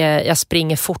och jag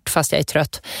springer fort fast jag är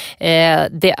trött.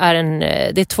 Det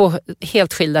är 2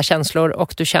 helt skilda känslor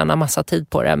och du tjänar massa tid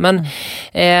på det. Men,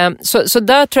 så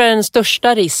där tror jag den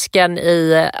största risken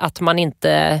i att man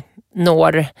inte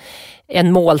når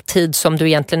en måltid som du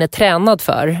egentligen är tränad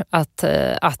för.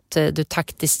 Att du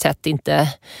taktiskt sett inte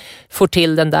får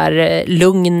till den där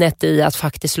lugnet i att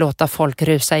faktiskt låta folk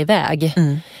rusa iväg.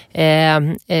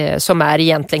 Som är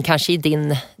egentligen kanske i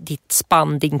ditt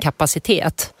spann, din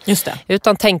kapacitet. Just det.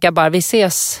 Utan tänka bara, vi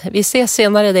ses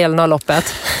senare i delen av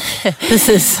loppet.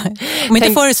 Precis. Om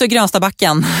inte får det så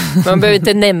Grönstabacken. Man behöver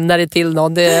inte nämna det till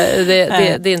någon. Det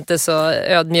är inte så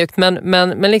ödmjukt.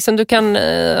 Men liksom du kan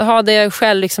ha det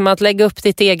själv, liksom att lägga upp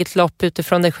ditt eget lopp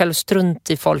utifrån dig själv, strunt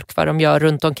i folk vad de gör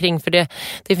runt omkring. För det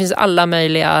finns alla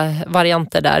möjliga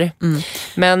varianter där.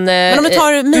 Men om du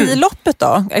tar milloppet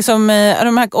då,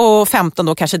 liksom, och 15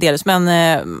 då kanske delvis, men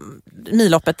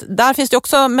milloppet, där finns det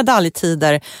också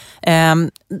medaljtider.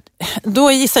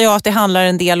 Då gissar jag att det handlar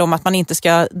en del om att man inte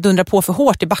ska dundra på för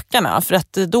hårt i backarna, för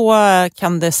att då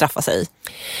kan det straffa sig.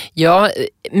 Ja,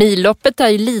 milloppet är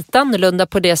ju lite annorlunda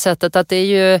på det sättet att det är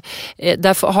ju,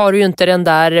 därför har du ju inte den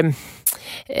där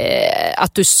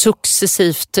att du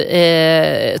successivt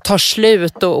tar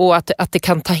slut och att det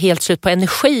kan ta helt slut på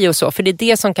energi och så. För det är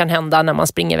det som kan hända när man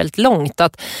springer väldigt långt.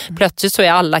 Att plötsligt så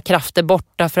är alla krafter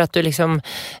borta för att du liksom,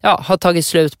 har tagit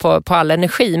slut på all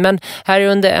energi. Men här är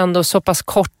under ändå så pass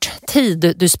kort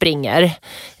tid du springer.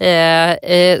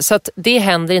 Så att det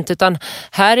händer inte, utan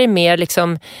här är mer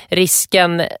liksom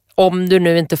risken, om du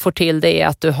nu inte får till det,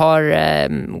 att du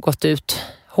har gått ut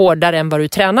hårdare än vad du är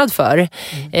tränad för.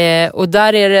 Och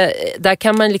där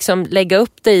kan man liksom lägga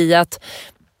upp det i att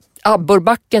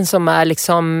abborrbacken, som är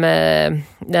liksom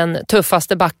den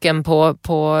tuffaste backen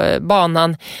på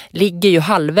banan, ligger ju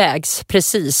halvvägs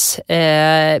precis.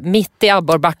 Mitt i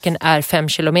abborrbacken är 5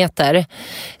 kilometer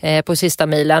på sista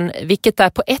milen, vilket är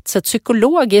på ett sätt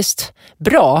psykologiskt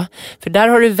bra, för där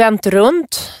har du vänt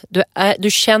runt,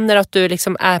 du känner att du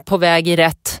liksom är på väg i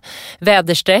rätt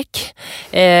väderstreck.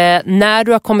 När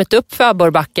du har kommit upp för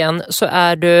abborrbacken så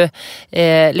är du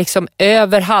liksom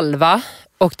över halva.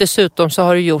 Och dessutom så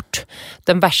har du gjort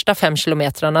den värsta 5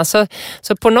 kilometrarna. Så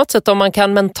på något sätt, om man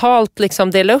kan mentalt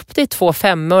liksom dela upp det i 2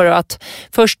 femmor, och att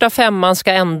första 5:an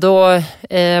ska ändå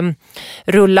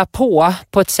rulla på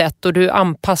ett sätt och du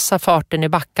anpassar farten i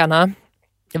backarna,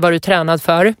 vad du är tränad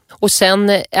för. Och sen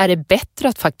är det bättre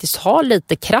att faktiskt ha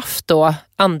lite kraft då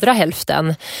andra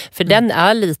hälften, för den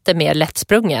är lite mer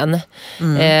lättsprungen.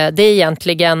 Det är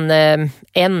egentligen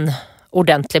en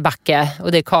ordentlig backe,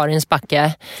 och det är Karins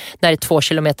backe när det är 2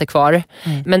 kilometer kvar.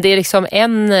 Men det är liksom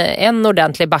en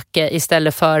ordentlig backe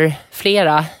istället för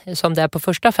flera som det är på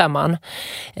första 5:an.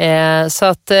 Så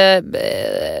att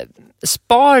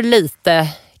spar lite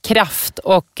kraft,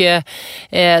 och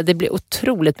det blir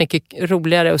otroligt mycket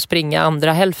roligare att springa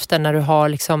andra hälften när du har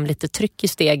liksom lite tryck i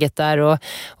steget där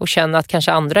och känner att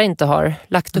kanske andra inte har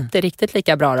lagt upp det riktigt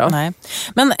lika bra då. Nej.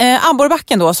 Men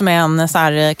abborrbacken då, som är en så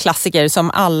här klassiker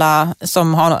som alla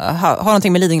som har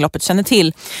någonting med Lidingöloppet känner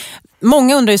till.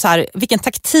 Många undrar ju så här, vilken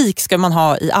taktik ska man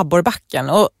ha i abborrbacken?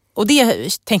 Och det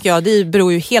tänker jag, det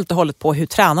beror ju helt och hållet på hur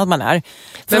tränad man är.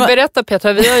 Men berätta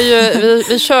Petra,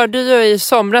 vi körde ju i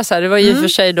somras här. Det var ju för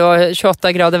sig då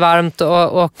 28 grader varmt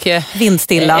och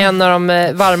vindstilla. En av de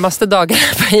varmaste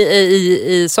dagarna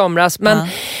i somras. Men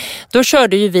då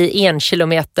körde ju vi 1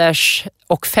 kilometers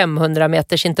och 500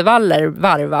 meters intervaller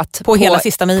varvat. På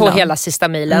hela sista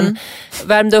milen.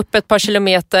 Värmde upp ett par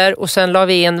kilometer och sen la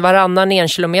vi in varannan 1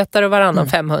 kilometer och varannan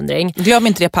 500. Glöm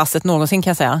inte det passet någonsin, kan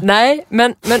jag säga. Nej,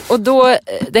 men och då,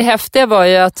 det häftiga var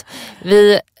ju att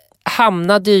vi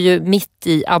hamnade ju mitt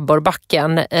i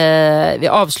abborrbacken. Vi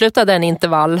avslutade en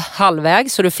intervall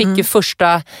halvväg, så du fick ju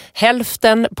första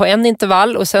hälften på en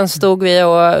intervall, och sen stod vi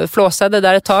och flåsade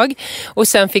där ett tag, och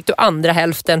sen fick du andra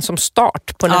hälften som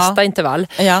start på nästa intervall.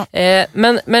 Ja.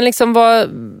 Men liksom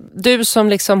du som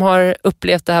liksom har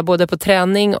upplevt det här både på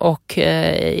träning och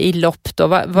i lopp då,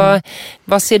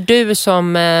 vad ser du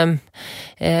som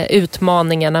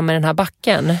utmaningarna med den här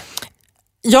backen?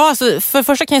 Ja, alltså för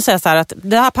första kan jag säga så här att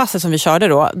det här passet som vi körde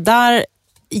då, där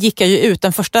gick jag ju ut,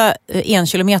 den första 1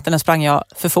 kilometern sprang jag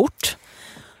för fort.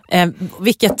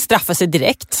 Vilket straffar sig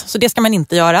direkt, så det ska man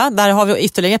inte göra. Där har vi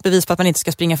ytterligare ett bevis på att man inte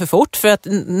ska springa för fort, för att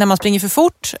när man springer för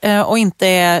fort och inte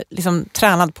är liksom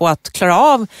tränad på att klara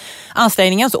av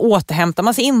ansträngningen, så återhämtar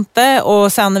man sig inte.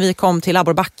 Och sen när vi kom till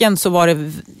abborrbacken så var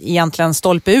det egentligen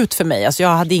stolpe ut för mig. Alltså jag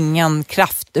hade ingen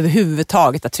kraft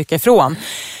överhuvudtaget att trycka ifrån.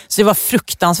 Så det var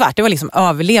fruktansvärt, det var liksom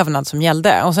överlevnad som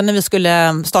gällde. Och sen när vi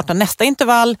skulle starta nästa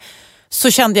intervall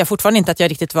så kände jag fortfarande inte att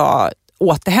jag riktigt var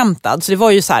återhämtad. Så det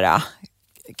var ju så här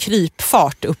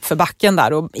krypfart upp för backen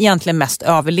där, och egentligen mest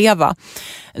överleva.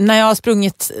 När jag har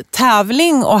sprungit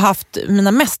tävling och haft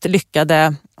mina mest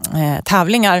lyckade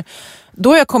tävlingar, då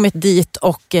har jag kommit dit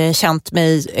och känt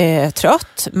mig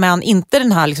trött, men inte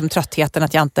den här liksom tröttheten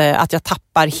att jag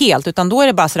tappar helt, utan då är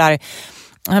det bara så där,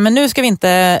 men nu ska vi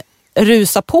inte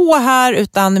rusa på här,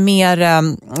 utan mer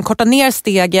korta ner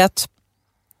steget,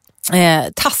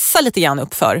 tassa lite grann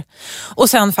uppför. Och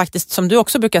sen faktiskt, som du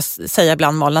också brukar säga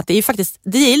ibland, Malin, att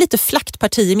det är lite flackt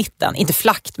parti i mitten. Inte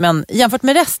flackt, men jämfört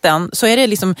med resten så är det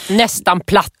liksom nästan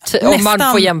platt, om man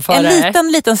får jämföra.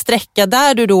 En liten sträcka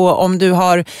där du då, om du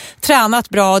har tränat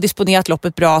bra och disponerat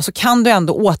loppet bra, så kan du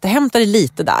ändå återhämta dig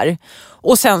lite där.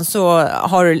 Och sen så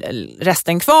har du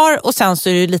resten kvar, och sen så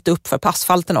är det lite upp för på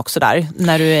asfalten också där,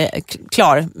 när du är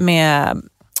klar med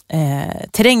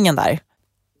terrängen där.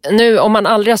 nu om man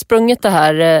aldrig har sprungit det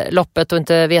här loppet och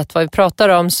inte vet vad vi pratar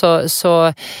om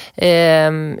så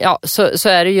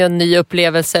är det ju en ny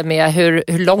upplevelse med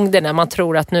hur lång den är. Man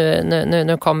tror att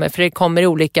nu kommer, för det kommer i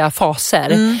olika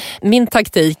faser. Min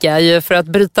taktik är ju för att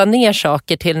bryta ner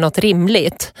saker till något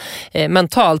rimligt.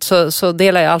 Mentalt så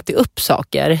delar jag alltid upp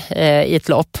saker i ett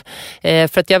lopp.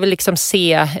 För att jag vill liksom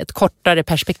se ett kortare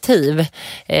perspektiv.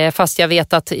 Fast jag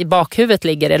vet att i bakhuvudet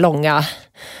ligger det långa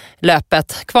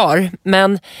löpet kvar.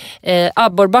 Men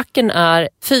abborrbacken är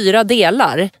 4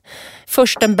 delar.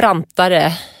 Först en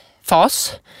brantare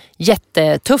fas.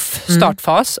 Jättetuff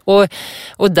startfas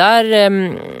och där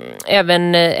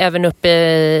även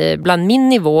uppe bland min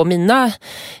nivå och mina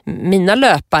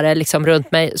löpare liksom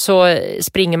runt mig så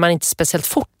springer man inte speciellt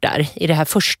fort där i det här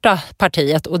första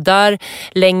partiet, och där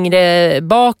längre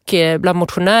bak bland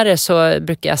motionärer så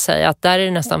brukar jag säga att där är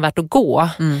det nästan värt att gå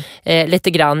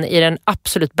lite grann i den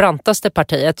absolut brantaste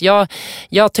partiet.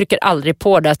 Jag trycker aldrig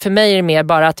på det. För mig är det mer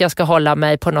bara att jag ska hålla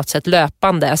mig på något sätt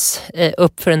löpandes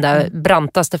upp för den där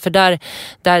brantaste, för där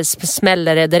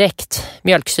smäller det direkt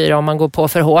mjölksyra om man går på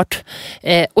för hårt.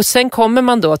 Och sen kommer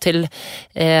man då till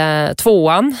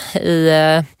 2:an i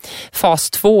fas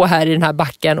 2 här i den här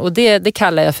backen, och det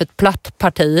kallar jag för ett platt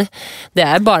parti. Det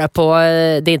är bara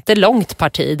det är inte långt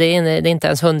parti, det är inte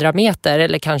ens 100 meter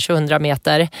eller kanske 100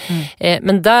 meter.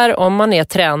 Men där, om man är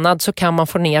tränad, så kan man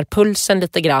få ner pulsen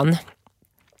lite grann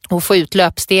och få ut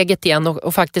löpsteget igen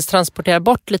och faktiskt transportera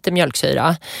bort lite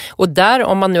mjölksyra. Och där,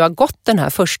 om man nu har gått den här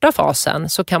första fasen,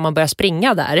 så kan man börja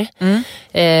springa där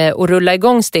och rulla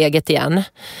igång steget igen.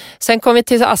 Sen kommer vi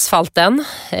till asfalten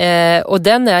och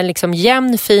den är liksom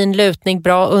jämn, fin lutning,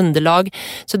 bra underlag.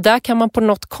 Så där kan man på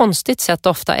något konstigt sätt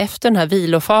ofta efter den här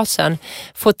vilofasen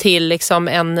få till liksom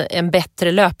en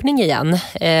bättre löpning igen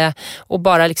och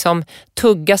bara liksom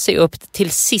tugga sig upp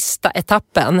till sista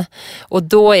etappen. Och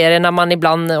då är det när man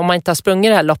ibland, om man inte har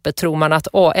sprungit det här loppet, tror man att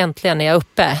äntligen är jag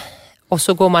uppe. Och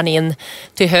så går man in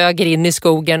till höger in i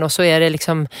skogen och så är det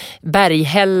liksom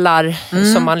berghällar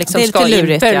som man liksom ska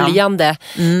in böljande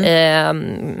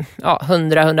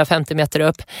 100-150 meter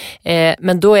upp.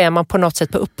 Men då är man på något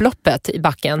sätt på upploppet i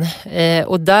backen.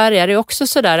 Och där är det också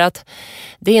så där att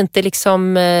det är inte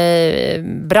liksom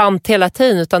brant hela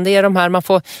tiden, utan det är de här man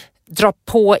får dra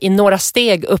på i några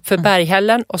steg upp för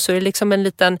berghällen, och så är det liksom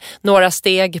några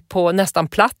steg på nästan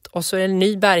platt, och så är det en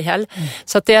ny berghäll.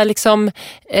 Så att det är liksom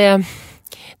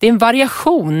det är en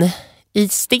variation i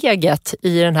steget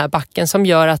i den här backen som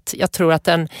gör att jag tror att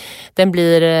den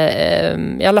blir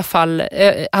i alla fall,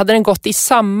 hade den gått i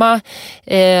samma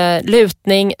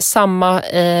lutning,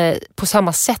 på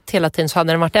samma sätt hela tiden, så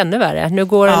hade den varit ännu värre. Nu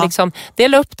går den liksom,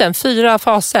 dela upp den 4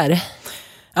 faser.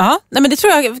 Ja, nej, men det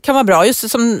tror jag kan vara bra. Just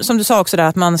som du sa också där,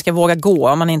 att man ska våga gå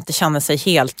om man inte känner sig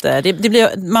helt... Det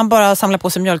blir, man bara samlar på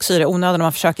sig mjölksyra onödigt när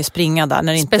man försöker springa där.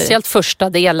 När Speciellt första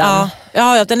delen.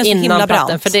 Ja, den är så himla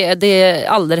brant. För det är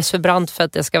alldeles för brant för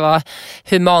att det ska vara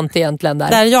humant egentligen där.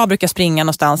 Där jag brukar springa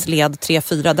någonstans, led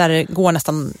 3-4, där går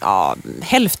nästan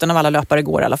hälften av alla löpare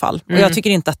går i alla fall. Och jag tycker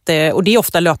inte att och det är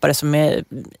ofta löpare som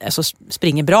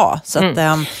springer bra. Så att,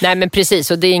 nej, men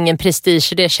precis, och det är ingen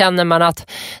prestige. Det känner man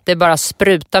att det bara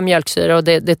sprutar mjölksyra och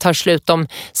det tar slut de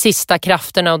sista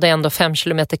krafterna, och det är ändå 5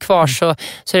 kilometer kvar, så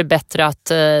är det bättre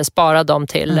att spara dem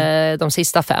till de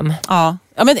sista 5. Ja,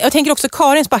 men jag tänker också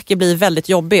Karins backe blir väldigt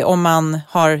jobbig om man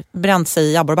har bränt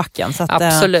sig i abborrbacken. Så att,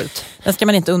 absolut. Den ska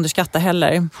man inte underskatta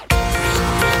heller.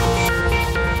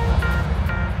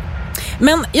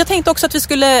 Men jag tänkte också att vi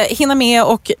skulle hinna med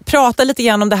och prata lite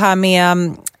grann om det här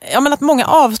med att många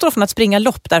avstår från att springa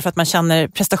lopp därför att man känner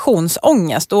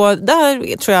prestationsångest. Och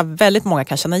där tror jag väldigt många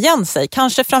kan känna igen sig.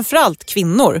 Kanske framförallt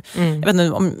kvinnor. Jag vet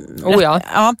inte om... Ja.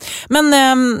 Men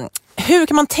hur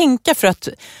kan man tänka för att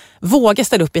våga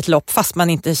ställa upp i ett lopp fast man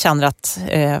inte känner att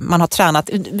man har tränat?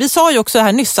 Vi sa ju också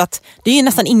här nyss att det är ju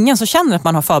nästan ingen som känner att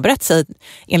man har förberett sig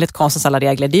enligt konstens alla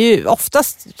regler. Det är ju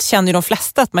oftast, känner ju de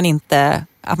flesta att man inte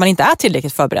är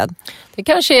tillräckligt förberedd. Det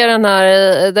kanske är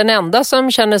den enda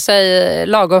som känner sig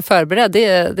lagom förberedd. Det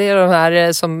är de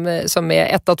här som är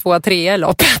 1, 2, 3 i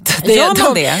loppet. Gör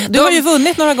man det? Du har ju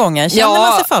vunnit några gånger. Känner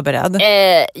man sig förberedd?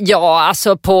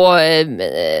 Alltså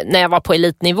när jag var på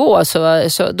elitnivå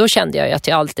så då kände jag ju att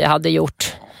jag alltid hade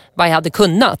gjort vad jag hade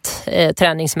kunnat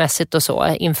träningsmässigt och så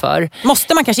inför.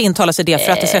 Måste man kanske intala sig det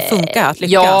för att det ska funka att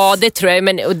lyckas? Ja, det tror jag,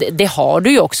 men det har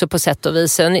du ju också på sätt och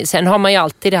vis. Sen har man ju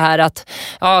alltid det här att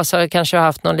så kanske har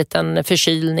haft någon liten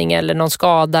förkylning eller någon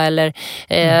skada eller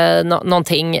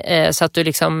någonting så att du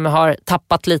liksom har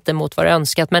tappat lite mot vad du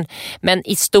önskat. Men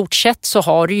i stort sett så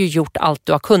har du ju gjort allt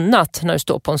du har kunnat när du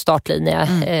står på en startlinje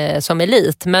som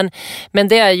elit. Men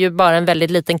det är ju bara en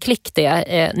väldigt liten klick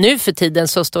det. Nu för tiden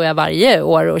så står jag varje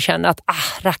år och känner att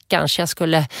rackarns, jag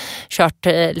skulle kört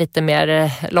lite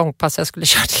mer långpass, jag skulle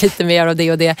kört lite mer av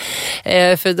det och det.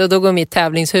 För då går mitt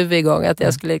tävlingshuvud igång att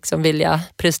jag skulle liksom vilja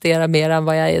prestera mer än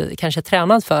vad jag är kanske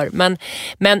tränad för. Men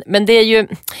det är ju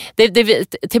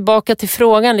tillbaka till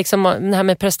frågan liksom, det här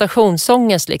med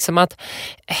prestationsångest liksom, att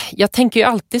jag tänker ju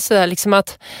alltid så där liksom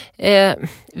att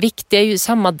viktigt är ju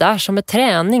samma där som med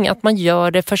träning, att man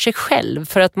gör det för sig själv,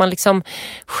 för att man liksom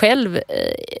själv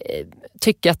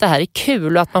tycker att det här är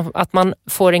kul och att man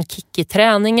får en kick i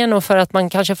träningen och för att man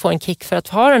kanske får en kick för att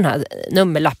ha den här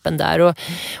nummerlappen där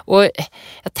och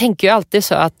jag tänker ju alltid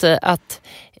så att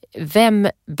vem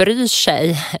bryr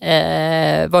sig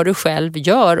vad du själv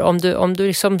gör om du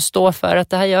liksom står för att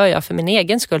det här gör jag för min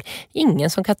egen skull. Ingen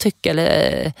som kan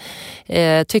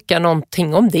tycka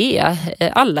någonting om det.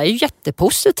 Alla är ju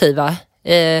jättepositiva.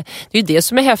 Det är ju det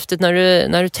som är häftigt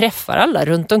när du träffar alla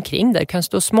runt omkring där. Du kan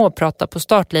stå och småprata på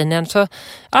startlinjen, så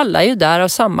alla är ju där av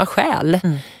samma skäl.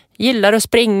 Gillar att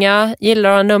springa, gillar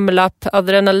att ha nummerlapp,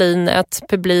 adrenalinet,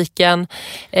 publiken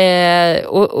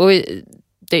och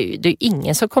det är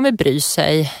ingen som kommer bry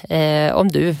sig om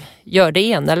du gör det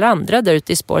ena eller andra där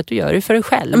ute i spåret. Du gör det för dig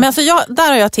själv. Men alltså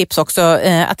där har jag tips också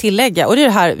att tillägga. Och det är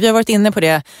det här, vi har varit inne på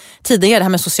det tidigare, det här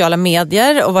med sociala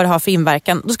medier och vad det har för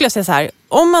inverkan. Då skulle jag säga så här,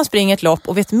 om man springer ett lopp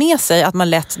och vet med sig att man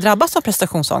lätt drabbas av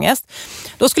prestationsångest,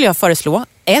 då skulle jag föreslå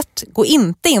 1. Gå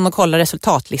inte in och kolla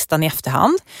resultatlistan i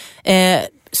efterhand.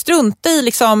 Strunta i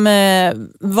liksom,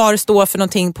 vad det står för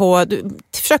någonting på.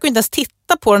 Försök inte ens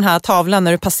titta på den här tavlan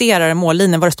när du passerar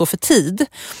mållinjen, vad det står för tid.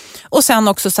 Och sen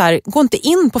också så här, gå inte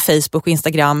in på Facebook och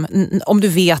Instagram om du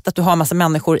vet att du har en massa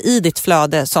människor i ditt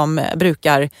flöde som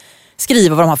brukar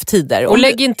skriva vad de har för tider. Och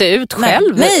lägg inte ut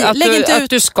själv att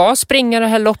du ska springa det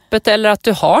här loppet eller att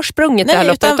du har sprungit det här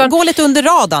loppet. Utan gå lite under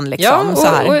radarn liksom. Ja, så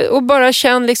här. Och bara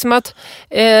känn liksom att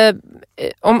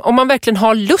om man verkligen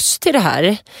har lust till det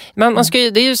här,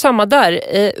 det är ju samma där,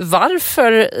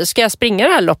 varför ska jag springa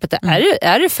det här loppet?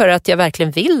 Är det för att jag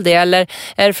verkligen vill det, eller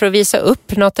är det för att visa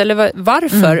upp något, eller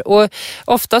varför? Och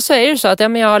ofta så är det så att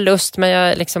jag har lust, men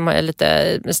jag liksom är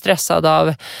lite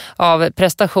stressad av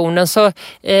prestationen, så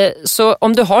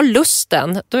om du har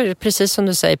lusten, då är det precis som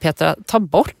du säger, Petra, ta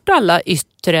bort alla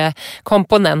yttre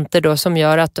komponenter då som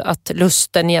gör att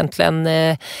lusten egentligen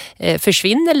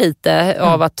försvinner lite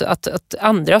av att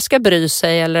andra ska bry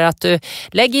sig, eller att du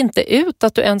lägger inte ut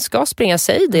att du ens ska springa.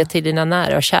 Säg det till dina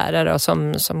nära och kära då,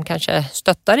 som kanske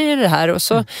stöttar i det här, och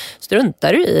så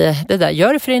struntar du i det där.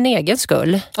 Gör det för din egen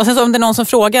skull. Och sen så om det är någon som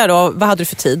frågar då, vad hade du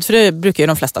för tid? För det brukar ju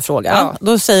de flesta fråga. Ja.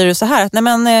 Då säger du så här att nu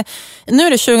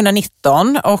är det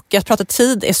 2019 och att prata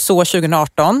tid är så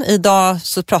 2018. Idag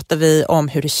så pratar vi om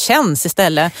hur det känns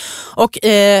istället. Och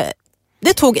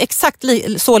det tog exakt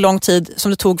så lång tid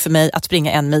som det tog för mig att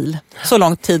springa 1 mil. Så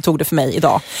lång tid tog det för mig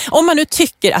idag. Om man nu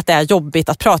tycker att det är jobbigt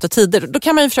att prata tider, då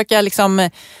kan man ju försöka liksom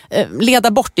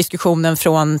leda bort diskussionen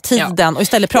från tiden och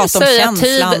istället prata om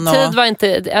känslan. Tid var inte,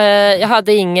 jag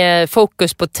hade ingen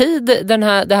fokus på tid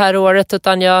det här året,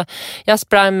 utan jag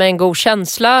sprang med en god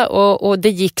känsla och det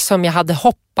gick som jag hade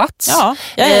hoppats. Ja,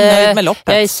 jag är nöjd med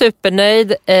loppet. Jag är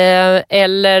supernöjd.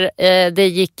 Eller det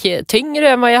gick tyngre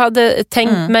än vad jag hade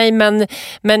tänkt mig,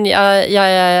 men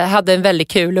jag hade en väldigt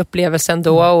kul upplevelse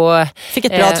ändå. Och, fick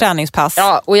ett bra träningspass.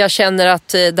 Ja, och jag känner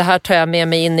att det här tar jag med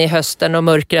mig in i hösten och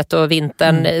mörkret och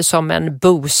vintern som en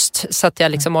boost, så att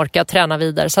jag liksom orkar träna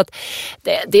vidare. Så att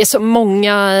det är så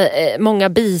många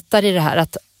bitar i det här.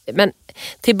 Men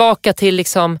tillbaka till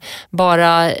liksom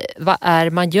bara vad är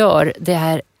man gör, det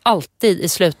är alltid i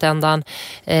slutändan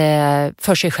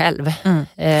för sig själv.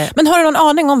 Men har du någon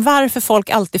aning om varför folk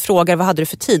alltid frågar vad hade du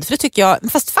för tid? För det tycker jag,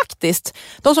 fast faktiskt,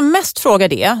 de som mest frågar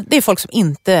det är folk som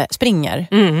inte springer.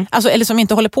 Alltså, eller som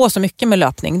inte håller på så mycket med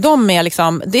löpning. De är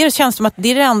liksom, det känns som att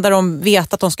det är det enda de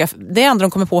vet att det är det enda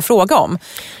de kommer på att fråga om.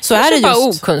 Så är det just bara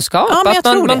okunskap. Ja,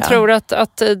 att man tror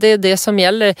att det är det som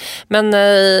gäller. Men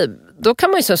då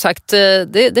kan man ju som sagt,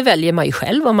 det väljer man ju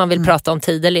själv om man vill prata om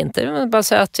tid eller inte. Man bara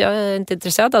säga att jag är inte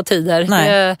intresserad av tider.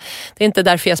 Det är inte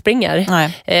därför jag springer.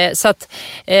 Så att,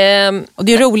 och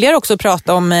det är roligare också att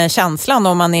prata om känslan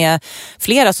om man är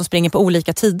flera som springer på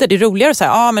olika tider. Det är roligare att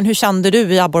säga, men hur kände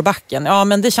du i abborrbacken? Ja,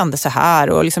 men det kändes så här,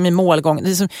 och liksom i målgång.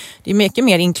 Det är mycket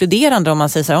mer inkluderande om man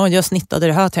säger så här, jag snittade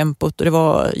det här tempot och det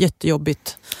var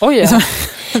jättejobbigt. Oj, ja.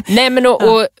 Nej, men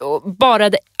och bara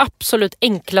det absolut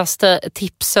enklaste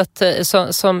tipset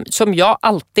som jag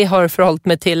alltid har förhållit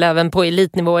mig till även på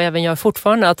elitnivå, och även jag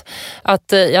fortfarande,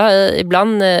 att jag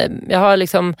ibland, jag har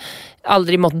liksom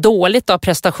aldrig mått dåligt av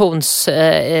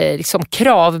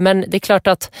prestationskrav, men det är klart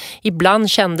att ibland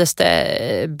kändes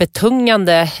det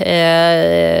betungande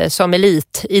som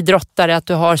elitidrottare att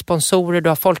du har sponsorer, du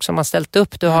har folk som har ställt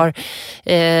upp, du har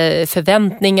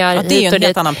förväntningar. Ja, det är ju en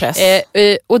helt annan press.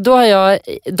 Och då har jag,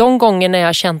 de gångerna jag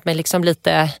har känt mig liksom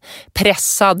lite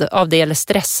pressad av det eller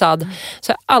stressad,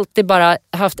 så har jag alltid bara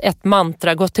haft ett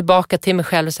mantra, gått tillbaka till mig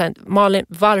själv och sagt, Malin,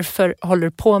 varför håller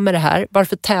du på med det här?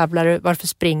 Varför tävlar du? Varför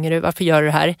springer du? Varför gör du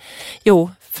det här?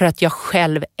 Jo, för att jag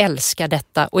själv älskar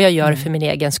detta och jag gör det för min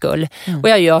egen skull. Och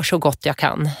jag gör så gott jag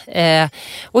kan.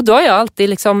 Och då har jag alltid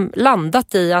liksom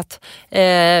landat i att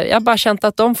jag bara känt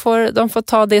att de får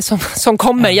ta det som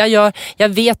kommer. Jag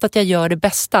vet att jag gör det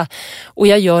bästa och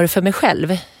jag gör det för mig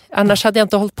själv. Annars hade jag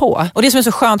inte hållit på. Och det som är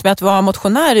så skönt med att vara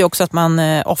motionär är också att man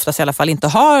oftast i alla fall inte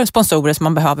har sponsorer som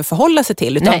man behöver förhålla sig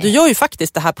till. Utan du gör ju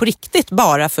faktiskt det här på riktigt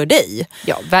bara för dig.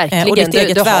 Ja, verkligen. Och ditt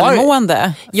eget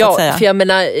välmående. Ja, för jag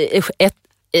menar,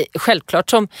 självklart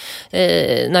som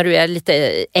när du är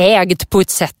lite ägd på ett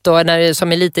sätt då, när du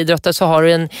som elitidrottare så har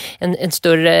du en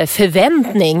större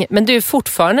förväntning, men du är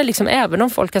fortfarande liksom, även om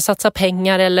folk har satsat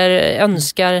pengar eller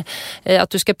önskar att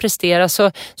du ska prestera,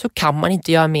 så kan man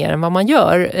inte göra mer än vad man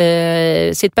gör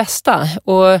sitt bästa. Men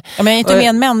jag är inte med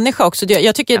en människa också.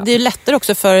 Jag tycker det är lättare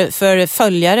också för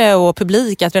följare och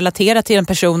publik att relatera till en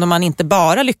person om man inte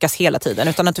bara lyckas hela tiden,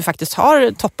 utan att du faktiskt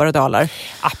har toppar och dalar.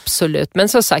 Absolut, men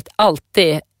som sagt,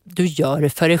 alltid du gör det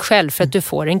för dig själv för att du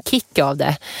får en kick av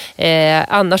det.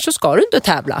 Annars så ska du inte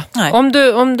tävla.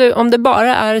 Om det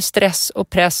bara är stress och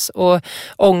press och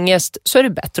ångest, så är det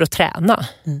bättre att träna.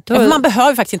 Man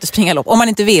behöver faktiskt inte springa lopp om man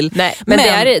inte vill. Nej, men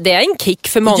det är en kick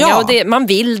för många och man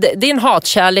vill det. Det är en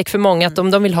hatkärlek för många att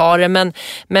de vill ha det,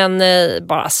 men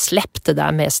bara släpp det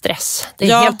där med stress. Det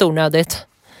är helt onödigt.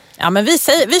 Ja, men vi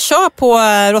kör på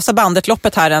Rosa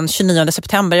bandet-loppet här den 29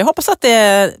 september. Jag hoppas att det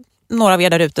är några av er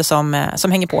där ute som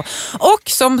hänger på. Och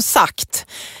som sagt,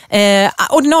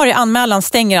 ordinarie anmälan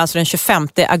stänger alltså den 25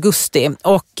 augusti.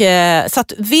 Och så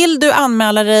att vill du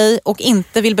anmäla dig och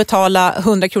inte vill betala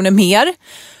 100 kronor mer,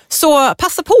 så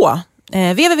passa på.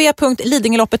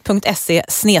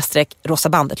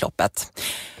 www.lidingöloppet.se/Rosa-bandet-loppet.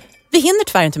 Vi hinner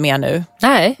tyvärr inte mer nu.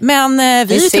 Nej. Men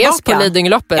vi ses tillbaka på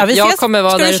Lidingöloppet. Ja, jag kommer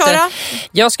vara där ute.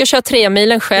 Jag ska köra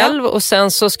 3-milen själv och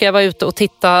sen så ska jag vara ute och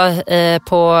titta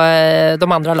på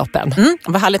de andra loppen.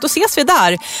 Vad härligt, då ses vi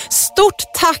där. Stort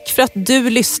tack för att du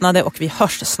lyssnade och vi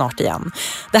hörs snart igen.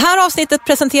 Det här avsnittet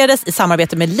presenterades i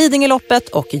samarbete med Lidingöloppet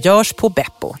och görs på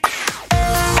Beppo.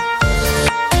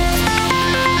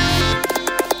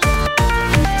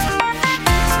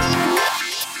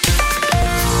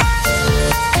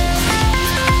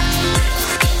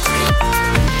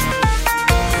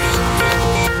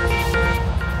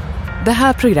 Det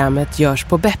här programmet görs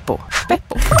på Beppo.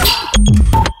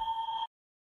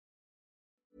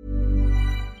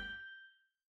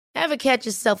 Ever catch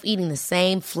yourself eating the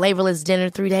same flavorless dinner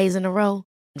 3 days in a row?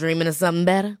 Dreaming of something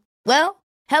better? Well,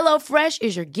 HelloFresh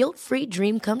is your guilt-free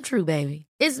dream come true, baby.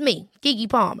 It's me, Keke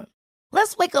Palmer.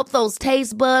 Let's wake up those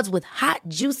taste buds with hot,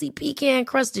 juicy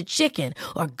pecan-crusted chicken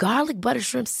or garlic butter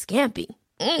shrimp scampi.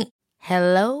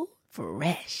 Hello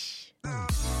Fresh.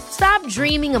 Stop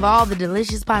dreaming of all the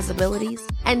delicious possibilities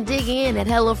and dig in at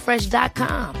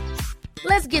HelloFresh.com.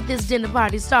 Let's get this dinner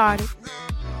party started.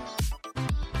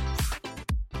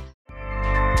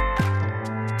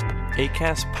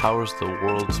 Acast powers the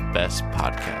world's best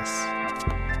podcasts.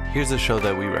 Here's a show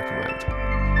that we recommend.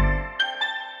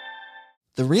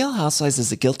 The Real Housewives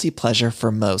is a guilty pleasure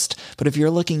for most, but if you're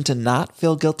looking to not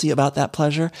feel guilty about that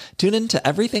pleasure, tune in to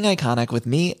Everything Iconic with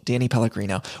me, Danny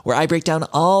Pellegrino, where I break down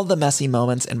all the messy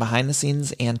moments and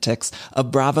behind-the-scenes antics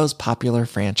of Bravo's popular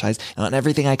franchise. And on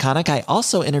Everything Iconic, I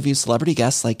also interview celebrity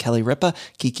guests like Kelly Ripa,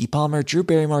 Keke Palmer, Drew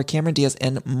Barrymore, Cameron Diaz,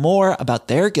 and more about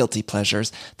their guilty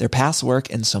pleasures, their past work,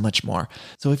 and so much more.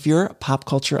 So if you're pop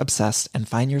culture obsessed and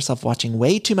find yourself watching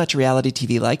way too much reality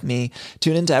TV like me,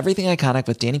 tune in to Everything Iconic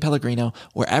with Danny Pellegrino,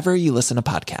 wherever you listen to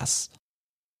podcasts.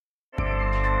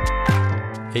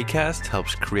 Acast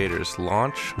helps creators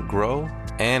launch, grow,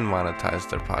 and monetize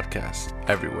their podcasts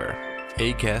everywhere.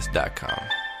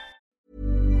 ACAST.com.